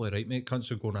probably right, mate. Cunts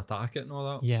would go and attack it and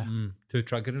all that. Yeah. Too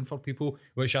triggering for people,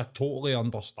 which I totally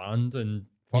understand. And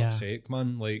fuck's sake,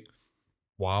 man. Like,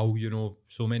 wow, you know,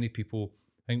 so many people,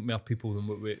 I think more people than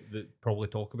that probably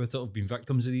talk about it have been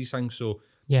victims of these things. So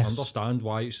I understand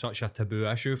why it's such a taboo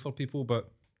issue for people. But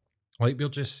like we're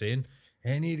just saying,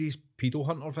 any of these pedo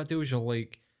hunter videos, you're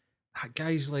like, that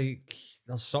guy's like,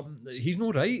 there's something, he's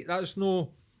not right. That's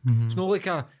no... It's not like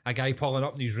a guy pulling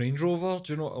up in his Range Rover,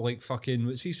 do you know, like fucking,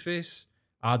 what's his face?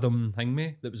 Adam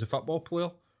Hingme, that was a football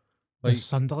player. Like, the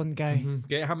Sunderland guy.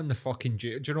 Get him in the fucking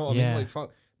jail, do you know what I mean? Like,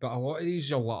 fuck. But a lot of these,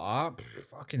 you're like,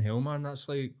 fucking hell, man, that's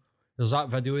like, there's that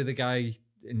video of the guy,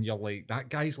 and you're like, that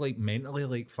guy's like mentally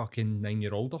like fucking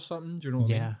 9-year-old or something, do you know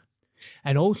what I mean?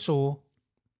 And also,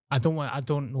 I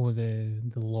don't know the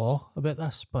law about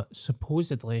this, but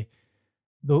supposedly,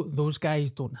 those guys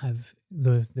don't have,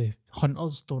 the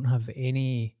hunters don't have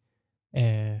any,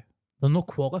 they're not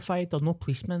qualified, they're no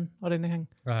policemen or anything.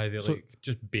 Aye, they like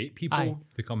just bait people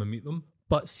to come and meet them.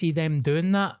 But see them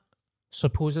doing that,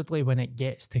 supposedly when it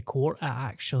gets to court, it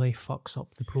actually fucks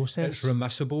up the process. It's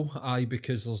remissible,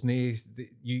 because there's no,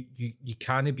 you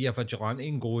can't be a vigilante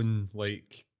and go and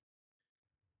like,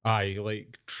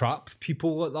 like trap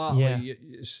people like that. Yeah.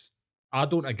 Like, I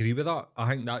don't agree with that. I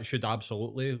think that should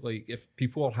absolutely, like, if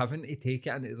people are having to take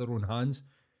it into their own hands,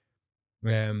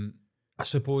 I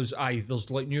suppose, there's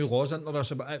like new laws into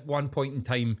this. But at one point in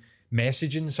time,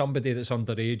 messaging somebody that's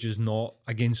underage is not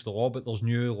against the law, but there's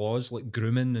new laws like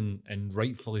grooming and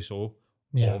rightfully so,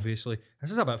 obviously.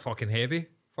 This is a bit fucking heavy.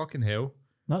 Fucking hell.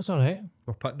 That's all right.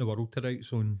 We're putting the world to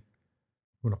rights on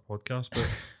a podcast, but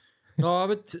no,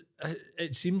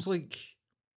 it seems like,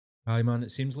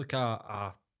 it seems like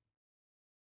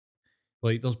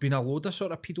like, there's been a load of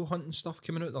sort of pedo hunting stuff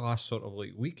coming out the last sort of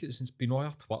like week. It's been all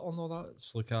over Twitter and all that.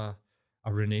 It's like a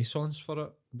renaissance for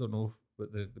it. I don't know,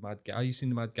 but the mad guy, you seen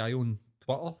the mad guy on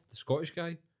Twitter, the Scottish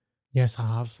guy? Yes,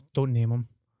 I have. Don't name him.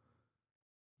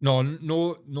 No,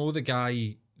 the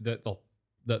guy that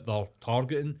they're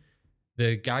targeting.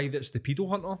 The guy that's the pedo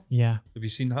hunter. Yeah. Have you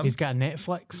seen him? He's got a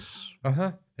Netflix.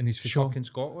 And he's from fucking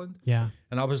Scotland. Yeah.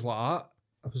 And I was like,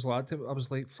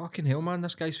 fucking hell, man,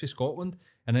 this guy's from Scotland.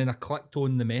 And then I clicked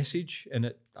on the message,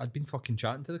 and I'd been fucking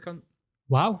chatting to the cunt.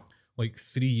 Wow. Like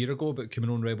 3 years ago about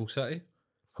coming on Rebel City.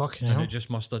 Fucking hell. And it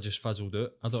just must have just fizzled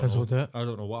out. I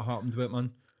don't know what happened to it, man.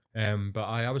 But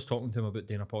I was talking to him about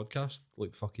doing a podcast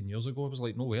like fucking years ago. I was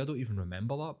like, no way, I don't even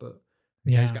remember that. But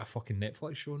the guy's got a fucking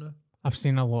Netflix show now. I've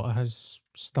seen a lot of his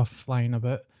stuff flying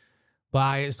about.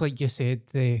 But it's like you said,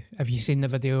 have you seen the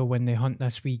video when they hunt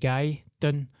this wee guy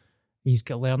down? He's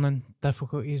got learning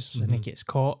difficulties and he gets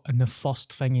caught, and the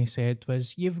first thing he said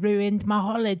was, "You've ruined my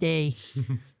holiday."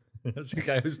 That's the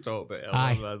guy who's talking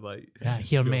about earlier, man. Like,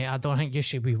 here, mate, I don't think you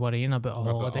should be worrying about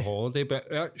a holiday.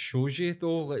 But that shows you,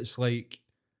 though, it's like,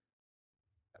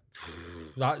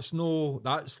 that's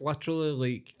literally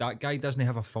like, that guy doesn't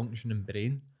have a functioning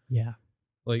brain. Yeah.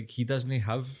 Like, he doesn't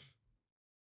have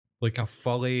like a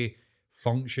fully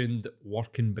functioned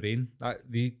working brain. That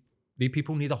they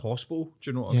people need a hospital.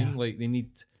 Do you know what I mean? Like they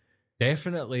need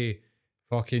definitely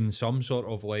fucking some sort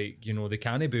of like, you know, they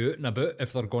can't be out and about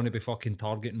if they're going to be fucking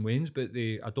targeting Waynes, but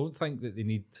I don't think that they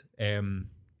need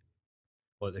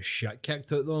like the shit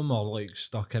kicked out of them or like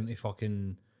stuck into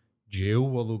fucking jail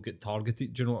where they'll get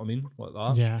targeted. Do you know what I mean? Like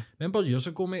that. Yeah. Remember years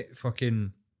ago, mate,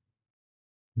 fucking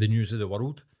the News of the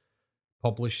World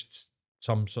published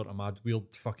some sort of mad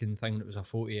weird fucking thing that was a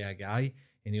photo of a guy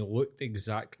and he looked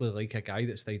exactly like a guy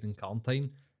that died in quarantine,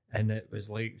 and it was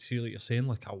like, see, like you're saying,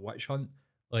 like a witch hunt.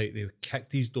 Like they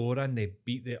kicked his door in, they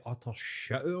beat the utter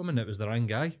shit out of him, and it was the wrong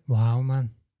guy. Wow, man.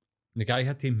 The guy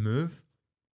had to move.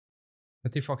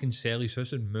 Had to fucking sell his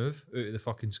house and move out of the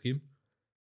fucking scheme.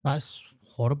 That's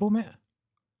horrible, mate.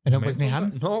 And it wasn't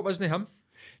him? No, it wasn't him.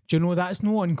 Do you know that's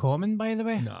no uncommon, by the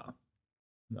way?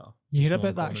 No. You hear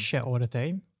about that shit all the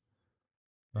time.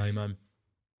 Aye, man.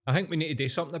 I think we need to do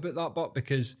something about that, but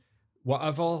because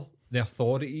whatever the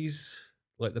authorities,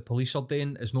 like the police, are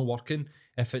doing is not working.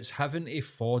 If it's having to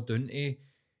fall down to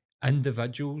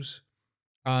individuals,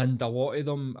 and a lot of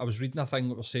them, I was reading a thing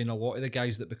that was saying a lot of the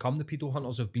guys that become the pedo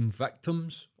hunters have been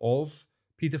victims of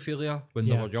paedophilia when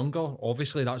they were younger.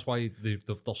 Obviously, that's why they're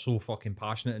so fucking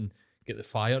passionate and get the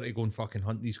fire to go and fucking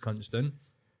hunt these cunts down.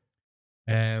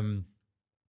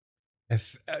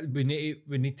 If we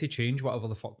need to change whatever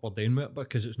the fuck we're doing with it,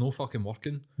 because it's no fucking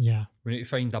working. Yeah. We need to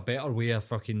find a better way of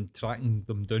fucking tracking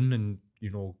them down and, you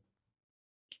know,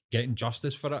 getting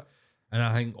justice for it. And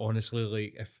I think, honestly,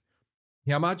 like,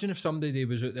 imagine if somebody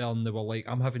was out there and they were like,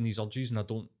 I'm having these urges and I'm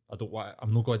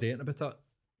not going to do anything about it.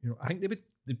 You know, I think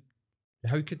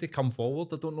how could they come forward?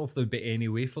 I don't know if there'd be any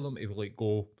way for them to like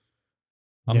go,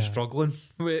 I'm struggling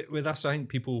with this. I think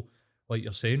people, like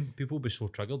you're saying, people would be so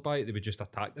triggered by it, they would just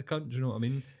attack the cunt, do you know what I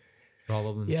mean?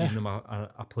 Rather than giving them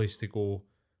a place to go,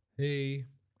 hey.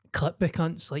 Clip the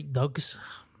cunts like Doug's.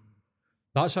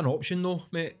 That's an option though,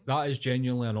 mate. That is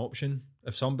genuinely an option.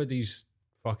 If somebody's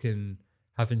fucking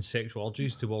having sexual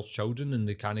urges towards children and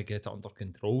they can't get it under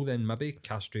control, then maybe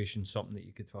castration's something that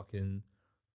you could fucking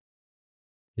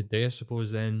do, I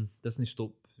suppose. Then doesn't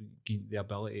stop the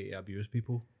ability to abuse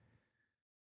people.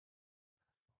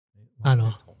 I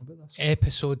know.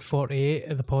 Episode 48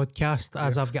 of the podcast,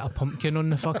 as I've got a pumpkin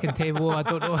on the fucking table. I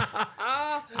don't know.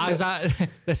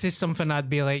 This is something I'd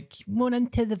be like, come on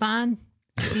into the van,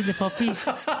 see the puppies.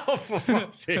 Oh, for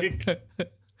fuck's sake.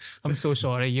 I'm so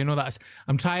sorry. You know,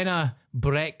 I'm trying to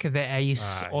break the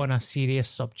ice on a serious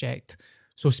subject.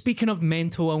 So speaking of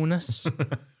mental illness,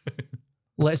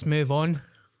 let's move on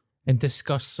and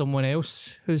discuss someone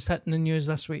else who's hitting the news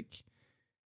this week.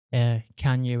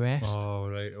 Kanye West. Oh,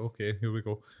 right. Okay, here we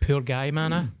go. Poor guy,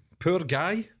 man. Poor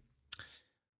guy?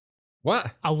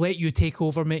 What? I'll let you take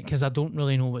over, mate, because I don't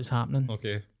really know what's happening.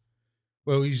 Okay.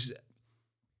 Well,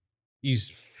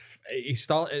 it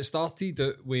started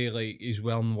out with like he's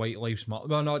wearing White Lives Matter.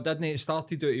 Well, no, it didn't. It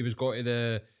started out he was going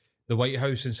to the White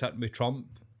House and sitting with Trump,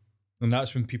 and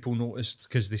that's when people noticed,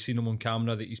 because they seen him on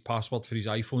camera, that his password for his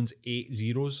iPhone's 8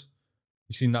 zeros.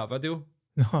 You seen that video?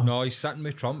 No, he's sitting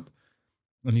with Trump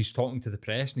and he's talking to the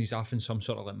press and he's having some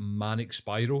sort of like manic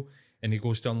spiral, and he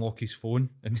goes to unlock his phone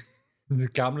and the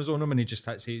camera's on him and he just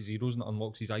hits 8 zeros and it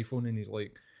unlocks his iPhone, and he's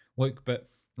like, look. But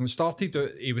it started out,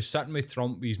 he was sitting with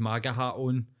Trump with his MAGA hat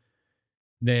on.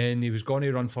 Then he was going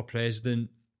to run for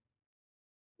president.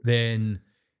 Then,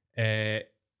 this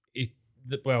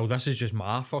is just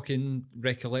my fucking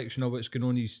recollection of what's going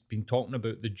on. He's been talking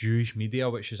about the Jewish media,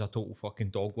 which is a total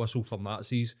fucking dog whistle for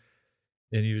Nazis.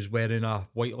 Then he was wearing a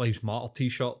White Lives Matter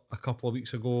t-shirt a couple of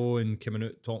weeks ago and coming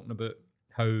out talking about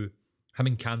how him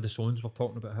and Candace Owens were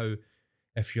talking about how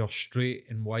if you're straight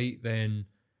and white, then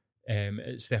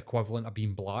it's the equivalent of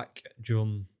being black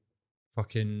during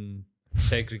fucking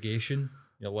segregation.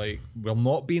 You're like, we're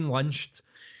not being lynched.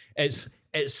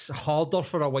 It's harder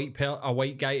for a white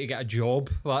guy to get a job.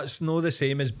 That's no the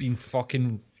same as being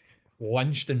fucking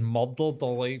lynched and murdered,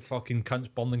 or like fucking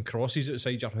cunts burning crosses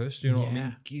outside your house. You know what I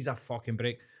mean? He's a fucking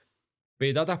break. But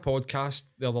he did a podcast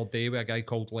the other day with a guy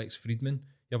called Lex Friedman.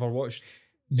 You ever watched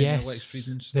Lex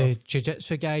Friedman stuff? The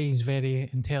jiu-jitsu guy. He's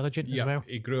very intelligent as well.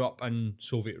 He grew up in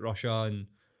Soviet Russia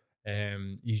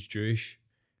and he's Jewish.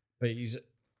 But he's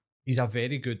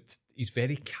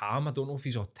very calm. I don't know if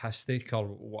he's autistic or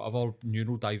whatever,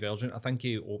 neurodivergent. I think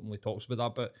he openly talks about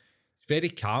that, but he's very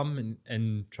calm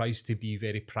and tries to be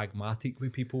very pragmatic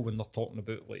with people when they're talking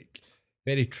about like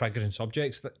very triggering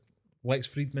subjects. That Lex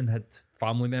Friedman had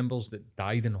family members that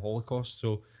died in the Holocaust.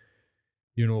 So,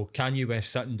 you know, Kanye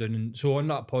West sitting down, and so on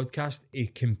that podcast, he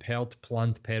compared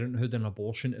Planned Parenthood and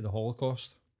abortion to the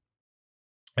Holocaust.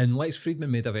 And Lex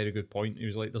Friedman made a very good point. He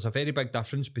was like, there's a very big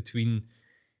difference between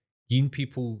giving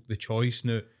people the choice.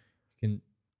 Now, you can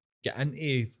get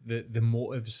into the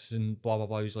motives and blah, blah,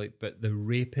 blah. He's like, but the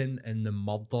raping and the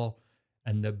murder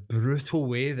and the brutal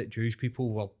way that Jewish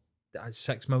people were,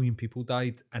 6 million people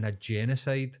died in a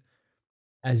genocide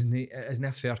isn't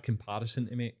a fair comparison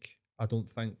to make. I don't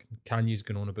think. Kanye's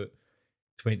gone on about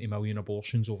 20 million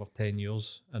abortions over 10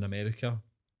 years in America.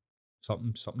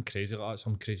 Something crazy like that,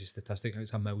 some crazy statistic.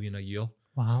 It's 1 million a year.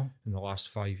 Wow. In the last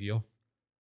 5 years.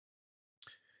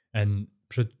 And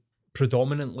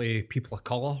predominantly people of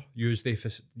colour use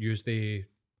the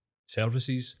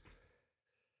services.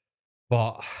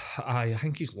 But I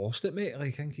think he's lost it, mate.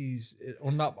 Like, I think he's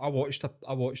on that. I watched it.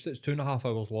 It's 2.5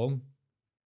 hours long.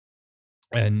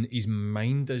 And his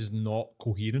mind is not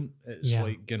coherent. It's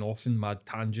like going off in mad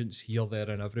tangents here, there,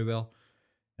 and everywhere.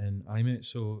 And mate.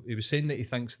 So he was saying that he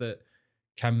thinks that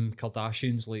Kim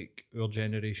Kardashian's like our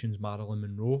generation's Marilyn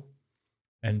Monroe.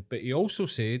 But he also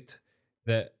said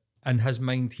that in his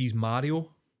mind he's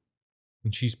Mario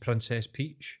and she's Princess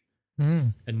Peach.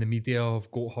 And the media have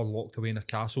got her locked away in a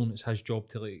castle and it's his job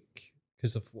to like,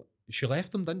 because she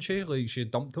left him, didn't she? Like she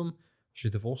dumped him, she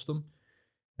divorced him.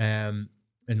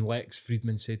 And Lex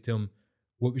Friedman said to him,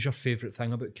 what was your favourite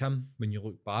thing about Kim when you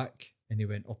look back? And he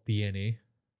went, her DNA.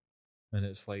 And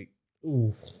it's like,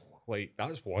 ooh, like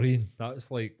that's worrying. That's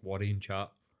like worrying,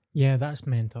 chat. Yeah, that's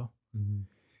mental. Mm-hmm.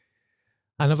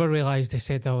 I never realised they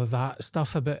said all that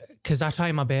stuff about, because I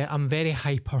try my best. I'm very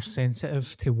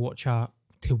hypersensitive to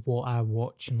what I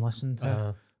watch and listen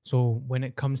to. So when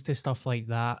it comes to stuff like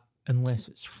that, unless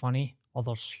it's funny or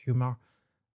there's humour,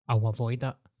 I'll avoid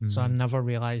it. So I never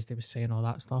realised they were saying all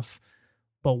that stuff.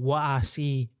 But what I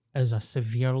see is a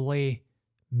severely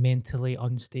mentally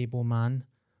unstable man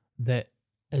that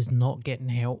is not getting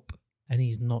help and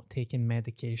he's not taking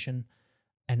medication.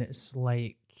 And it's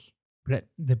like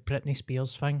the Britney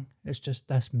Spears thing. It's just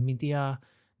this media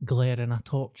glaring a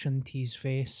torch into his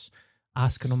face,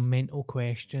 asking him mental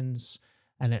questions.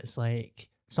 And it's like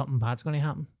something bad's going to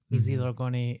happen. He's either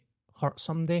going to hurt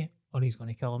somebody or he's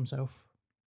going to kill himself.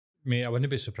 Mate, I wouldn't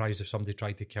be surprised if somebody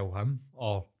tried to kill him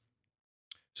or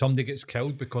somebody gets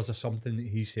killed because of something that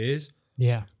he says.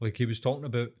 Yeah. Like he was talking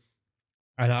about,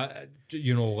 and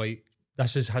like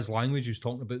this is his language. He was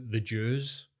talking about the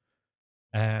Jews.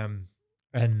 And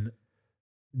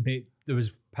mate, there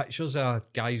was pictures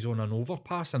of guys on an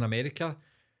overpass in America.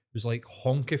 It was like,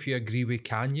 honk if you agree with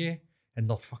Kanye, and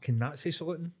they're fucking Nazi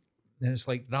saluting. And it's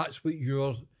like, that is what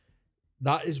you're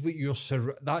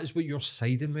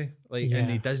siding with. Like, and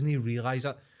he doesn't realise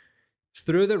it.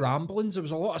 Through the ramblings, there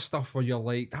was a lot of stuff where you're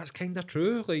like, that's kind of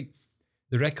true. Like,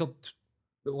 the record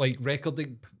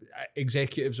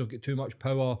executives have got too much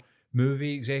power.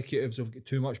 Movie executives have got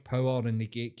too much power and they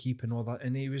gatekeep and all that.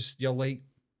 And you're like,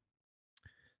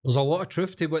 there's a lot of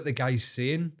truth to what the guy's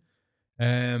saying.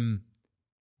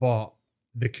 But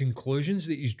the conclusions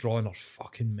that he's drawing are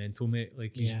fucking mental, mate.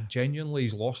 Like he's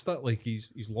lost it. Like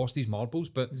he's lost his marbles,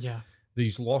 but I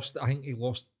think he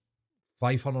lost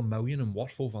 500 million in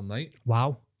worth overnight.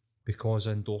 Wow. Because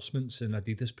endorsements and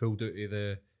Adidas pulled out of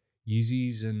the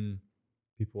Yeezys and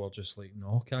people are just like,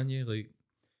 no, Kanye, like,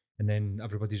 and then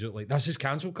everybody's out like, this is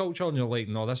cancel culture, and you're like,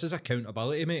 no, this is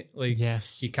accountability, mate. Like,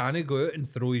 he can't go out and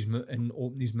throw and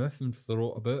open his mouth and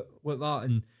throw it about like that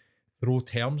and throw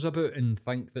terms about and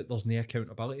think that there's no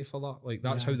accountability for that. Like,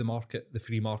 that's how the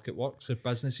free market works. If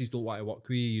businesses don't want to work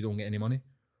with you, you don't get any money.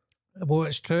 Well,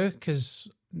 it's true, because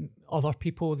other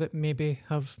people that maybe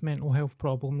have mental health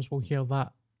problems will hear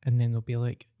that and then they'll be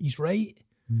like, he's right.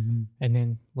 And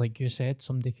then, like you said,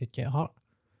 somebody could get hurt.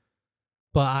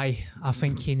 But I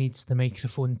think he needs the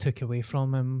microphone took away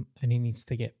from him and he needs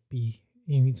he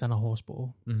needs in a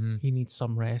hospital. He needs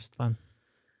some rest, man.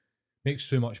 Makes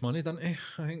too much money, doesn't he?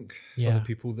 I think for the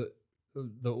people that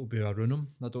will be around him.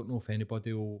 I don't know if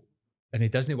anybody will, and he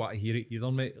doesn't want to hear it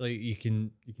either, mate. Like you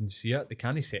can see it. They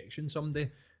can't section somebody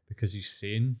because he's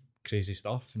saying crazy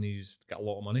stuff and he's got a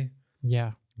lot of money.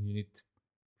 Yeah, and you need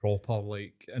proper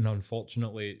and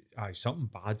unfortunately, something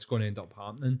bad's going to end up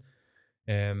happening.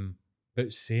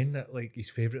 But saying that like his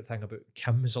favourite thing about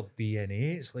Kim is her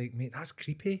DNA, it's like, mate, that's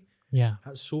creepy. Yeah,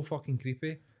 that's so fucking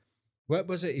creepy. What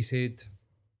was it he said?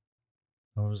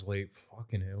 I was like,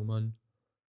 fucking hell, man.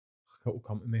 It'll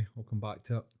come to me. I'll come back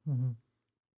to it.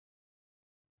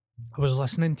 I was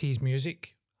listening to his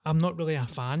music. I'm not really a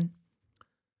fan,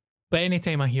 but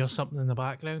anytime I hear something in the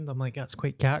background, I'm like, that's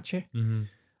quite catchy.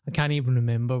 I can't even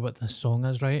remember what this song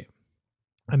is, right?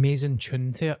 Amazing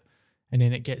tune to it. And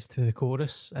then it gets to the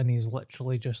chorus and he's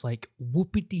literally just like,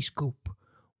 whoopity scoop,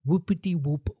 whoopity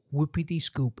whoop, whoopity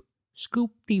scoop,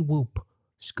 scoop-de whoop,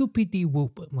 Scoopy Dee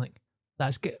Whoop. I'm like,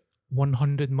 that's got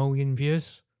 100 million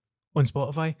views on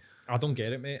Spotify. I don't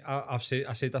get it, mate. I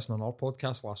said this on our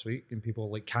podcast last week, and people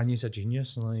were like, Kanye's a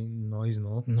genius. And I'm like, no, he's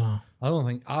not. No.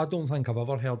 I don't think I've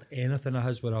ever heard anything of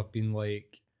his where I've been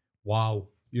like, wow.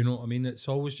 You know what I mean? It's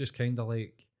always just kind of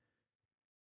like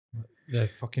the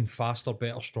fucking faster,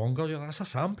 better, stronger. You're like, that's a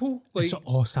sample. Like, It's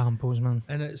all samples, man.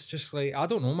 and it's just like, I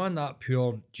don't know, man. That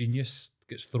pure genius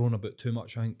gets thrown about too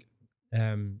much, I think.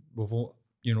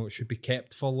 It should be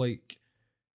kept for like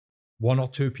one or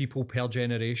two people per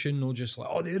generation. No, just like,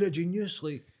 oh, they're a genius.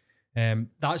 Like,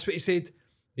 that's what he said.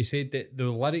 He said that the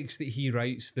lyrics that he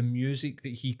writes, the music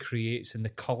that he creates, and the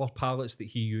colour palettes that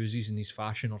he uses in his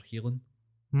fashion are healing.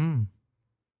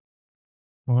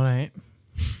 All right.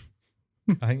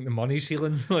 I think the money's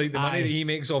healing. Like, the money that he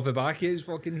makes off the back is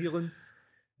fucking healing.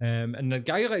 And the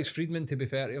guy Lex Friedman, to be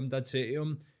fair to him, did say to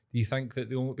him, do you think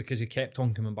that because he kept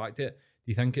on coming back to it,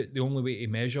 do you think the only way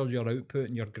to measure your output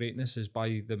and your greatness is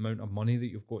by the amount of money that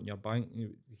you've got in your bank?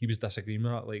 He was disagreeing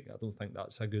with that. Like, I don't think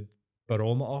that's a good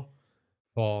barometer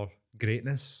for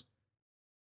greatness.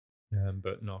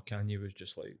 But no, Kanye was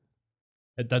just like,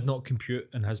 it did not compute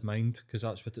in his mind, because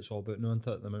that's what it's all about now, isn't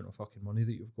it? The amount of fucking money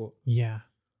that you've got. Yeah.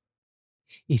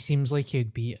 He seems like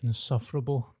he'd be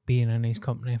insufferable being in his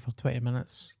company for 20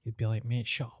 minutes. You'd be like, mate,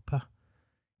 shut up. Huh?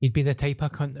 He'd be the type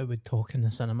of cunt that would talk in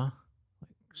the cinema.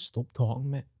 Like, stop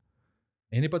talking, mate.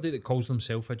 Anybody that calls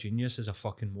themselves a genius is a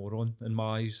fucking moron in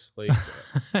my eyes. Like,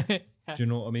 do you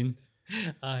know what I mean?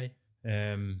 Aye.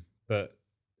 But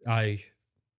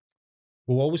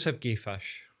we'll always have gay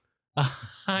fish.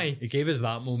 Aye. He gave us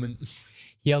that moment.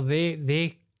 Yeah,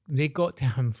 they got to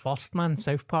him first, man.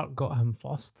 South Park got him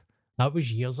first. That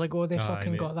was years ago they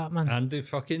fucking mate. got that, man. And the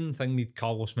fucking thing with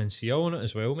Carlos Mencia on it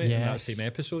as well, mate. In that same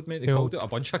episode, mate. They called out a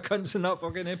bunch of cunts in that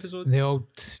fucking episode. The old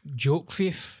joke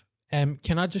thief. Can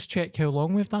I just check how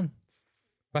long we've done?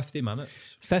 50 minutes.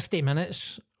 50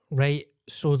 minutes. Right.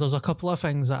 So there's a couple of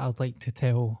things that I'd like to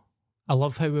tell. I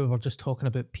love how we were just talking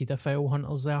about paedophile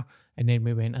hunters there, and then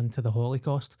we went into the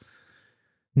Holocaust.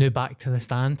 Now back to the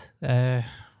stand.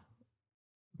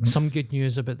 Some good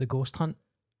news about the ghost hunt.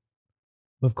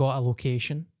 We've got a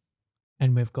location,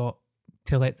 and we've got,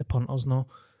 to let the punters know,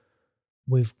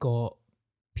 we've got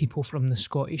people from the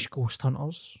Scottish Ghost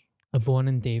Hunters, Yvonne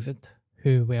and David,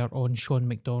 who were on Sean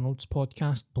McDonald's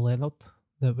podcast, Blethered,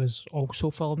 that was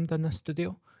also filmed in the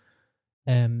studio.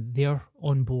 They're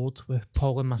on board with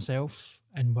Paul and myself,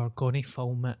 and we're going to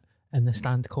film it in the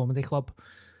Stand Comedy Club.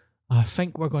 I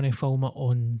think we're going to film it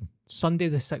on Sunday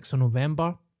the 6th of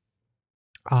November,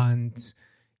 and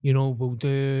we'll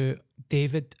do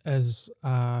David as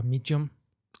a medium,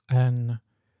 and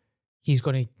he's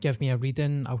going to give me a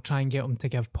reading. I'll try and get him to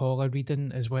give Paul a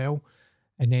reading as well,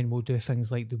 and then we'll do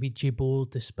things like the Ouija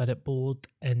board, the spirit board,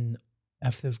 and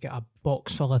if they've got a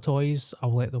box full of toys,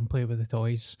 I'll let them play with the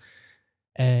toys.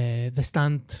 The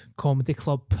Stand Comedy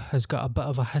Club has got a bit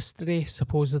of a history.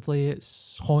 Supposedly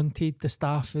it's haunted. The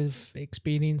staff have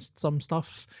experienced some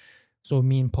stuff. So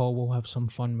me and Paul will have some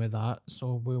fun with that.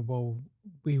 So we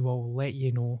will let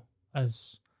you know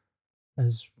as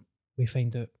we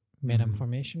find out more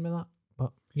information with that.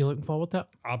 But you looking forward to it?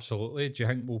 Absolutely. Do you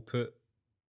think we'll put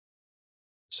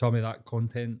some of that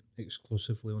content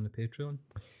exclusively on the Patreon?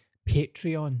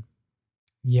 Patreon.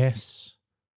 Yes.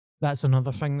 That's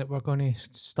another thing that we're going to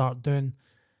start doing.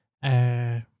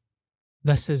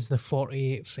 This is the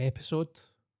 48th episode,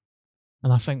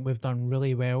 and I think we've done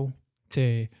really well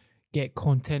to get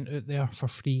content out there for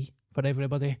free for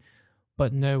everybody.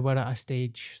 But now we're at a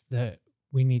stage that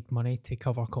we need money to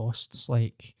cover costs,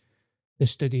 like the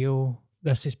studio.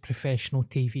 This is professional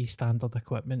TV standard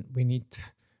equipment. We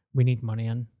need money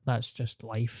in. That's just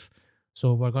life.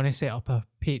 So we're going to set up a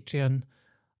Patreon,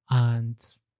 and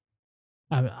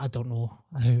I don't know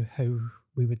how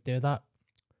we would do that.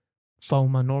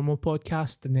 Film a normal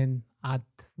podcast and then add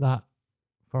that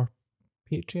for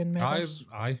Patreon members.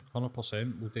 Aye,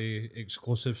 100%. We'll do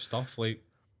exclusive stuff. Like,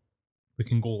 we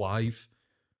can go live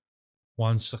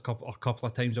once a couple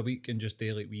of times a week and just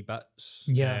do like wee bits.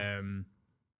 Yeah.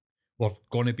 We're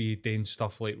going to be doing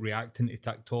stuff like reacting to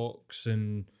TikToks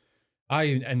and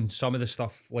some of the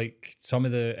stuff, like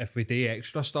if we do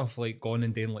extra stuff like going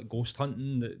and doing like ghost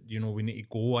hunting, that we need to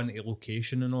go into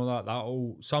location and all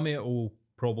that, some of it will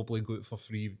probably go out for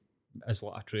free as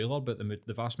like a trailer, but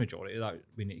the vast majority of that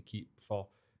we need to keep for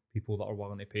people that are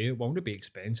willing to pay. It won't be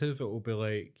expensive. It will be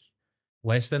like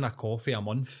less than a coffee a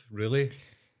month, really.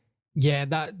 Yeah,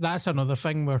 that's another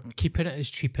thing. We're keeping it as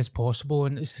cheap as possible,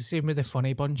 and it's the same with the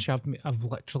Funny Bunch. I've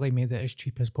literally made it as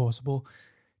cheap as possible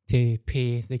to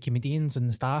pay the comedians and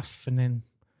the staff, and then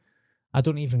I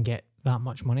don't even get that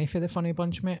much money for the Funny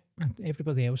Bunch, mate.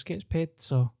 Everybody else gets paid,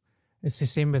 so it's the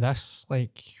same with this.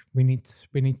 Like we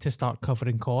need to start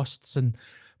covering costs, and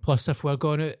plus if we're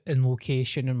going out in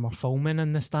location and we're filming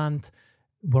in the stand,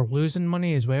 we're losing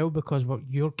money as well because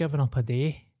you're giving up a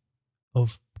day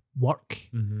of work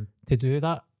to do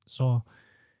that. So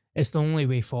it's the only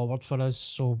way forward for us.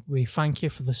 So we thank you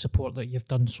for the support that you've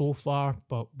done so far,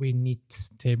 but we need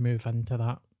to move into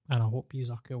that, and I hope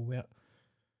you are cool with it.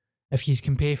 If you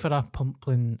can pay for a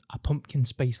pumpkin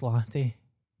spice latte,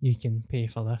 you can pay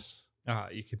for this.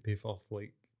 You can pay for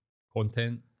like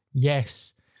content.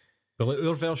 Yes. But like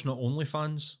our version of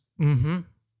OnlyFans.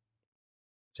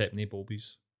 Except no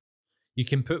bobies. You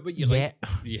can put what you like.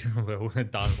 Yeah, well,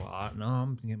 Dan's like that. No,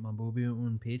 I'm going to get my bobby out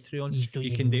on Patreon.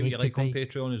 You can do what you like on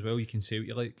Patreon as well. You can say what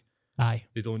you like. Aye.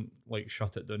 They don't like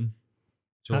shut it down.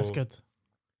 So, that's good.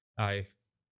 Aye.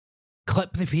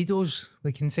 Clip the pedos.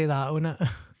 We can say that on it.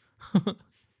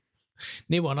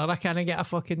 No wonder I can't get a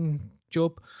fucking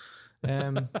job.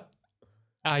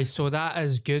 Aye, so that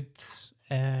is good.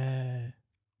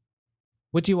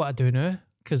 What do you want to do now?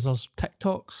 Because there's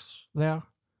TikToks there.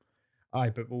 Aye,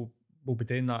 but we'll be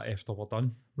doing that after we're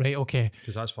done. Right, okay.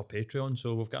 Because that's for Patreon,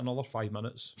 so we've got another 5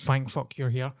 minutes. Thank fuck you're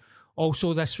here.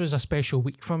 Also, this was a special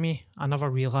week for me. I never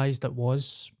realised it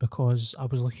was because I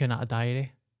was looking at a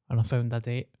diary and I found a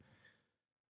date.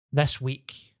 This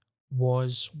week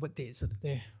was, what date is it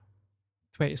today?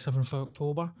 27th of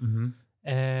October.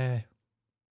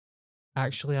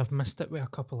 Actually, I've missed it with a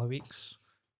couple of weeks.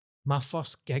 My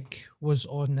first gig was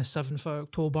on the 7th of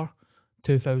October,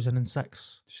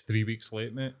 2006. It's 3 weeks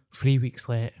late, mate. 3 weeks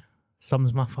late.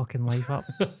 Sums my fucking life up.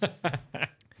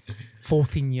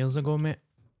 14 years ago, mate.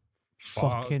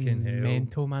 Fucking hell.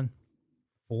 mental, man.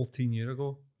 14 years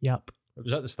ago? Yep. It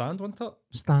was at the Stand, wasn't it?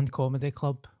 Stand Comedy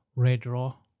Club, Red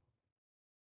Raw.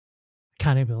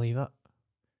 Can't believe it.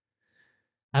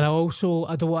 And I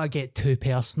don't want to get too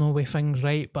personal with things,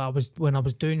 right? But when I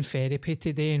was doing therapy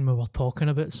today and we were talking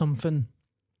about something,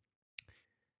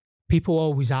 people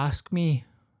always ask me,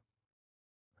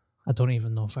 I don't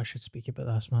even know if I should speak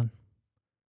about this, man.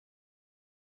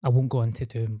 I won't go into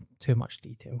too much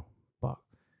detail, but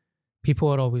people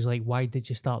are always like, why did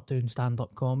you start doing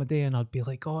stand-up comedy? And I'd be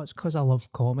like, oh, it's because I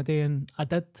love comedy. And I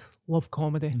did love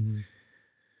comedy.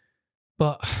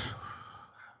 But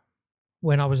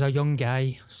when I was a young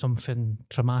guy, something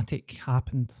traumatic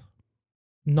happened.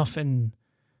 Nothing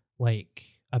like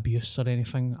abuse or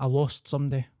anything. I lost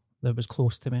somebody that was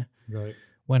close to me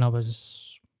when I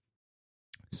was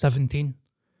 17.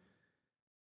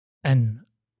 And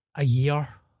a year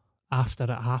after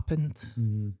it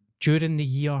happened, during the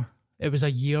year, it was a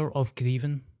year of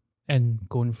grieving and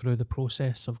going through the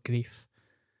process of grief.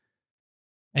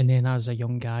 And then as a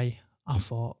young guy, I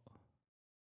thought,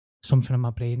 something in my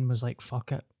brain was like,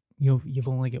 fuck it, you've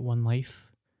only got one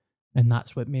life. And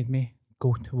that's what made me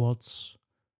go towards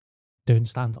doing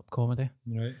stand-up comedy.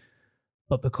 Right.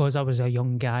 But because I was a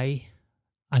young guy,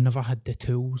 I never had the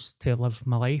tools to live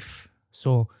my life.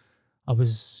 So I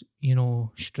was,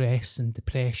 stress and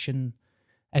depression.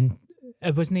 And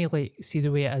it wasn't like, see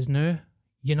the way it is now,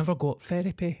 you never got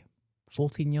therapy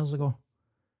 14 years ago.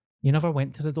 You never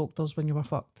went to the doctors when you were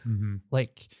fucked.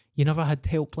 Like, you never had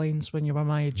helplines when you were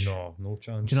my age. No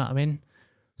chance. Do you know what I mean?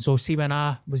 So see, when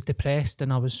I was depressed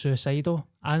and I was suicidal,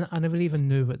 I never even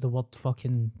knew what the word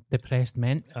fucking depressed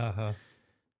meant.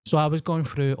 So I was going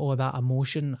through all that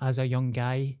emotion as a young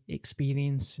guy,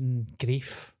 experiencing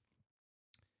grief.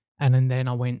 And then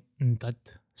I went and did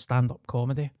stand-up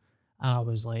comedy. And I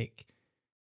was like,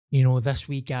 this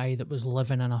wee guy that was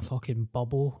living in a fucking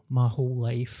bubble my whole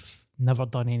life, never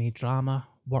done any drama,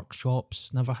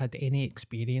 workshops, never had any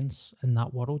experience in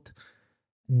that world.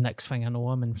 And next thing I know,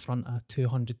 I'm in front of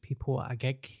 200 people at a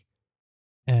gig,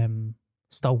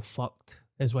 still fucked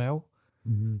as well.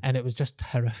 And it was just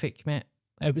horrific, mate.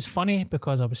 It was funny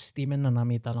because I was steaming and I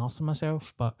made an arse of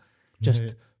myself, but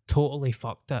just totally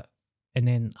fucked it. And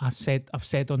then I've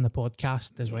said on the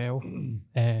podcast as well,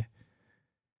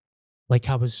 like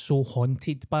I was so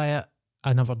haunted by it,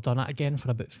 I never done it again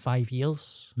for about 5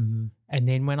 years. And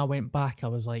then when I went back, I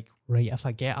was like, right, if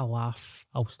I get a laugh,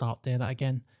 I'll start doing it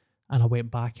again. And I went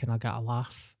back and I got a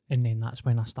laugh. And then that's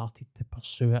when I started to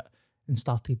pursue it and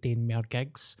started doing more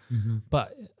gigs.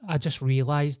 But I just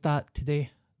realised that today,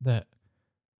 that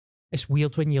it's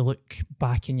weird when you look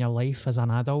back in your life as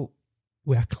an adult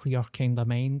with a clear kind of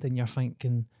mind and you're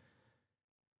thinking,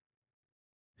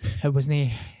 it was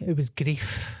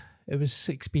grief. It was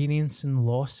experiencing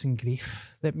loss and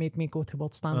grief that made me go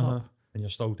towards stand-up. And you're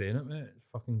still doing it, mate. It's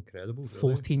fucking incredible.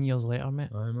 14 years later, mate.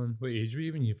 Aye, man. What age were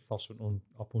you when you first went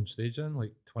up on stage then?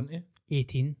 Like 20?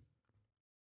 18.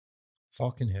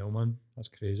 Fucking hell, man. That's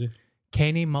crazy.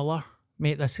 Kenny Muller,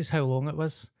 mate, this is how long it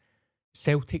was.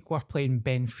 Celtic were playing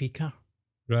Benfica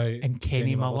Right. and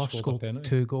Kenny Muller a scored penalty.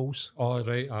 2 goals. Oh,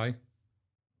 right, aye.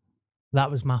 That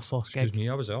was my first Excuse gig. me,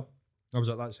 I was there. I was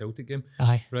at that Celtic game.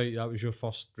 Aye. Right, that was your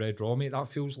first Red Raw, mate. That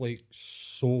feels like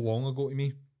so long ago to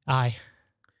me. Aye.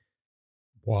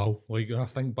 Wow. Like, I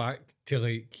think back to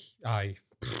like, aye.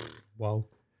 Wow.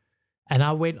 And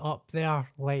I went up there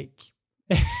like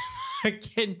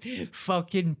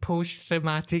fucking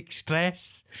post-traumatic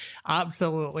stress.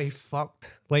 Absolutely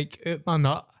fucked. Like out my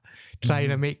nut trying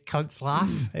to make cunts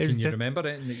laugh. It was Can you just, remember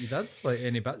anything that you did? Like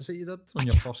any bits that you did on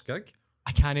your first gig?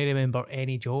 I can't remember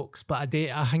any jokes, but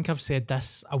I think I've said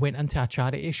this. I went into a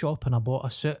charity shop and I bought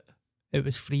a suit. It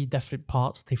was 3 different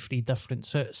parts to 3 different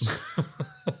suits.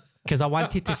 Because I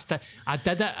wanted to I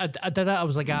did it. I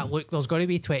was like, look, there's got to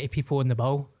be 20 people in the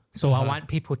bill. So I want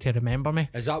people to remember me.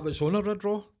 Is that what's on a Red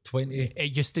Raw? 20?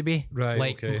 It used to be. Right,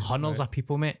 Like okay, hundreds right. of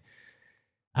people, mate.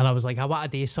 And I was like, I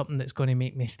want to do something that's going to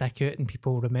make me stick out and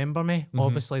people remember me.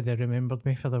 Obviously, they remembered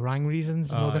me for the wrong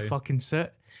reasons, not the Aye. fucking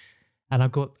suit. And I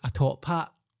got a top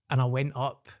hat and I went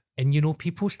up. And, you know,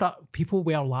 people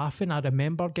were laughing. I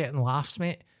remember getting laughs,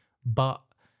 mate. But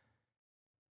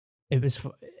it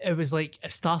was like,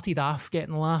 it started off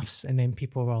getting laughs. And then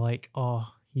people were like, oh,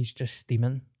 he's just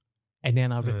steaming. And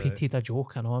then I repeated a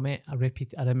joke, I know, mate.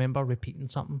 I remember repeating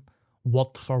something,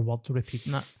 word for word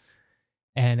repeating it.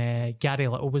 And Gary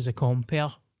Little was a compere.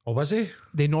 Oh, was he?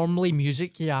 They normally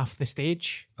music you off the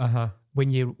stage Uh-huh.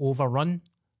 when you overrun,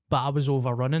 but I was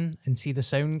overrunning. And see the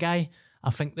sound guy,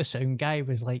 I think the sound guy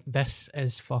was like, this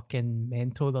is fucking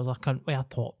mental. There's a cunt with a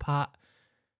top hat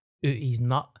out his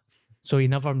nut. So he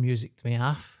never musicked me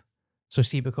off. So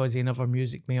see, because he never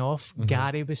musicked me off,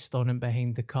 Gary was standing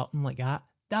behind the curtain like that.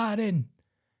 Darren,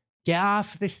 get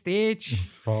off the stage.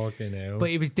 Fucking hell.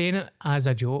 But he was doing it as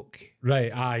a joke. Right,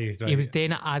 aye. Right. He was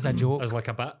doing it as a joke. As like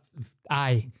a bit.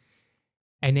 Aye.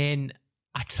 And then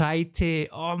I tried to,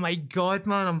 oh my God,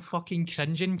 man, I'm fucking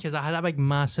cringing because I had a big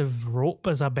massive rope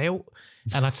as a belt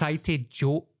and I tried to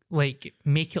joke, like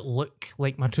make it look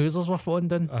like my trousers were falling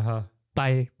down Uh-huh.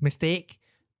 by mistake.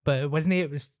 But it wasn't,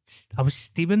 I was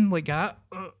steaming like that.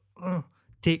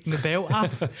 Taking the belt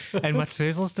off and my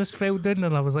trousers just fell down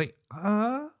and I was like,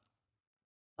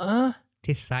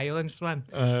 to silence, man.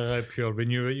 Pure, we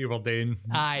knew what you were doing.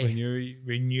 Aye.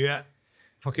 We knew it.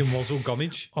 Fucking muzzle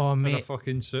gummage. Oh, In a mate.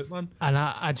 fucking suit, man. And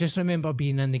I just remember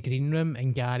being in the green room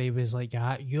and Gary was like,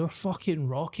 you're fucking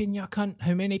rocking, you cunt.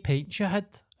 How many pints you had?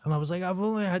 And I was like, I've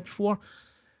only had 4.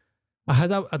 I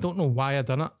don't know why I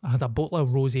done it. I had a bottle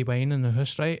of rosy wine in the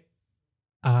house, right?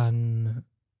 And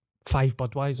 5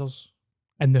 Budweisers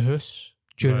in the house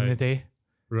during the day.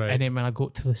 Right. And then when I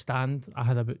got to the stand, I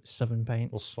had about 7 Oh,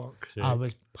 pints. fuck's sake. I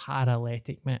was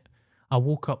paralytic, mate. I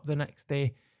woke up the next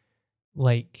day,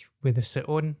 like, with the suit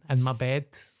on in my bed,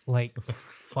 like,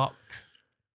 fucked.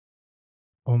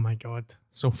 Oh, my God.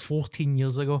 So, 14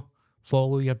 years ago,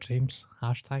 follow your dreams,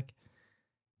 hashtag.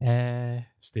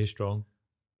 Stay strong.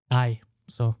 Aye,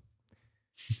 so.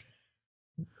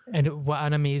 And what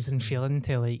an amazing feeling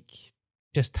to, like,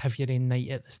 just have your own night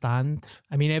at the stand.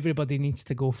 I mean, everybody needs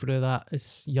to go through that.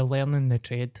 You're learning the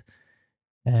trade.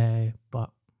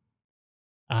 But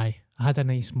aye, I had a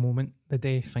nice moment the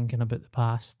day thinking about the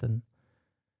past and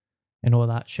all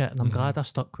that shit. And I'm glad I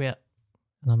stuck with it.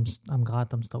 And I'm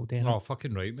glad I'm still doing Oh, it.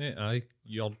 fucking right, mate. Aye.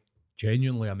 You're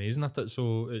genuinely amazing at it.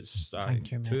 So it's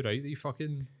Thank you, mate. too right that you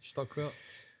fucking stuck with it.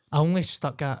 I only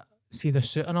stuck at, see the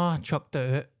suit and all, I chucked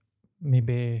it out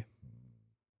maybe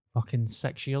fucking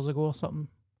 6 years ago or something.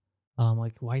 And I'm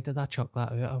like, why did I chuck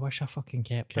that out? I wish I fucking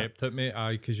kept it. Kept it, mate.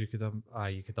 Aye, because you could have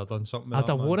done something with I'd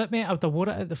that, have man. wore it, mate. I'd have wore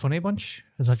it at the Funny Bunch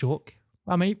as a joke.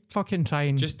 I might fucking try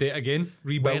and Just do it again.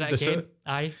 wear Rebuild it the again. suit.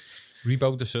 Aye.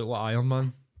 Rebuild the suit like Iron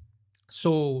Man.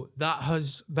 So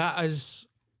that's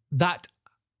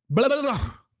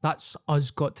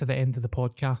us got to the end of the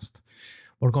podcast.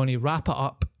 We're going to wrap it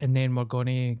up and then we're going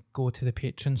to go to the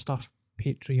Patreon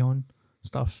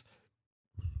stuff.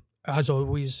 As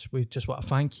always, we just want to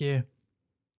thank you.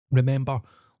 Remember,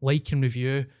 like and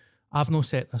review. I've not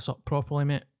set this up properly,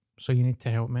 mate, so you need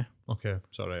to help me. Okay,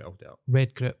 it's alright, I'll do it.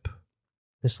 Red group,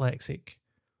 dyslexic,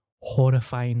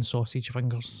 horrifying sausage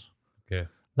fingers. Okay.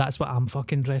 That's what I'm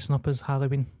fucking dressing up as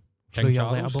Halloween King through your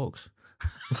Charles? letterbox.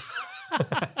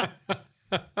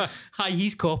 Hi,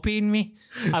 he's copying me.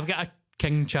 I've got a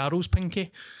King Charles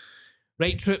pinky.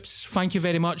 Right, troops, thank you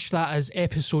very much. That is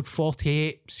episode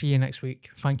 48. See you next week.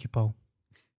 Thank you, Paul.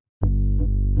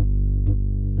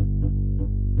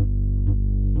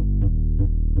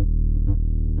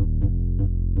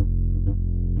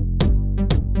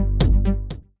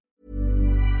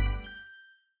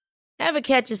 Ever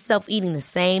catch yourself eating the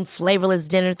same flavorless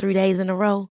dinner 3 days in a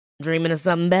row? Dreaming of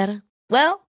something better?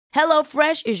 Well,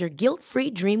 HelloFresh is your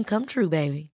guilt-free dream come true,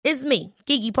 baby. It's me,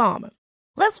 Keke Palmer.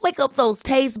 Let's wake up those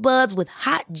taste buds with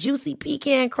hot, juicy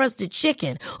pecan-crusted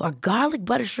chicken or garlic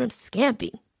butter shrimp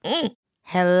scampi.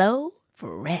 Hello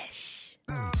Fresh.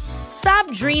 Stop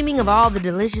dreaming of all the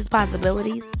delicious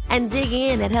possibilities and dig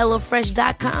in at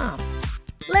HelloFresh.com.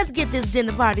 Let's get this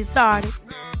dinner party started.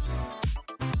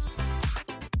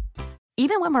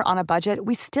 Even when we're on a budget,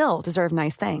 we still deserve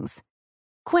nice things.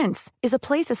 Quince is a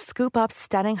place to scoop up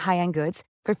stunning high-end goods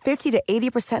for 50 to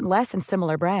 80% less than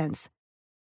similar brands.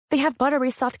 They have buttery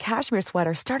soft cashmere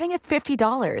sweaters starting at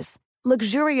 $50,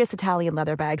 luxurious Italian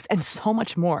leather bags, and so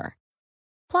much more.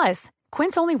 Plus,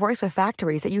 Quince only works with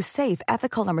factories that use safe,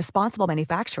 ethical, and responsible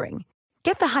manufacturing.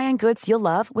 Get the high-end goods you'll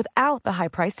love without the high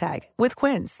price tag with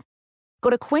Quince.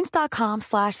 Go to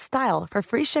quince.com/style for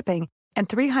free shipping and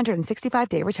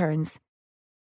 365-day returns.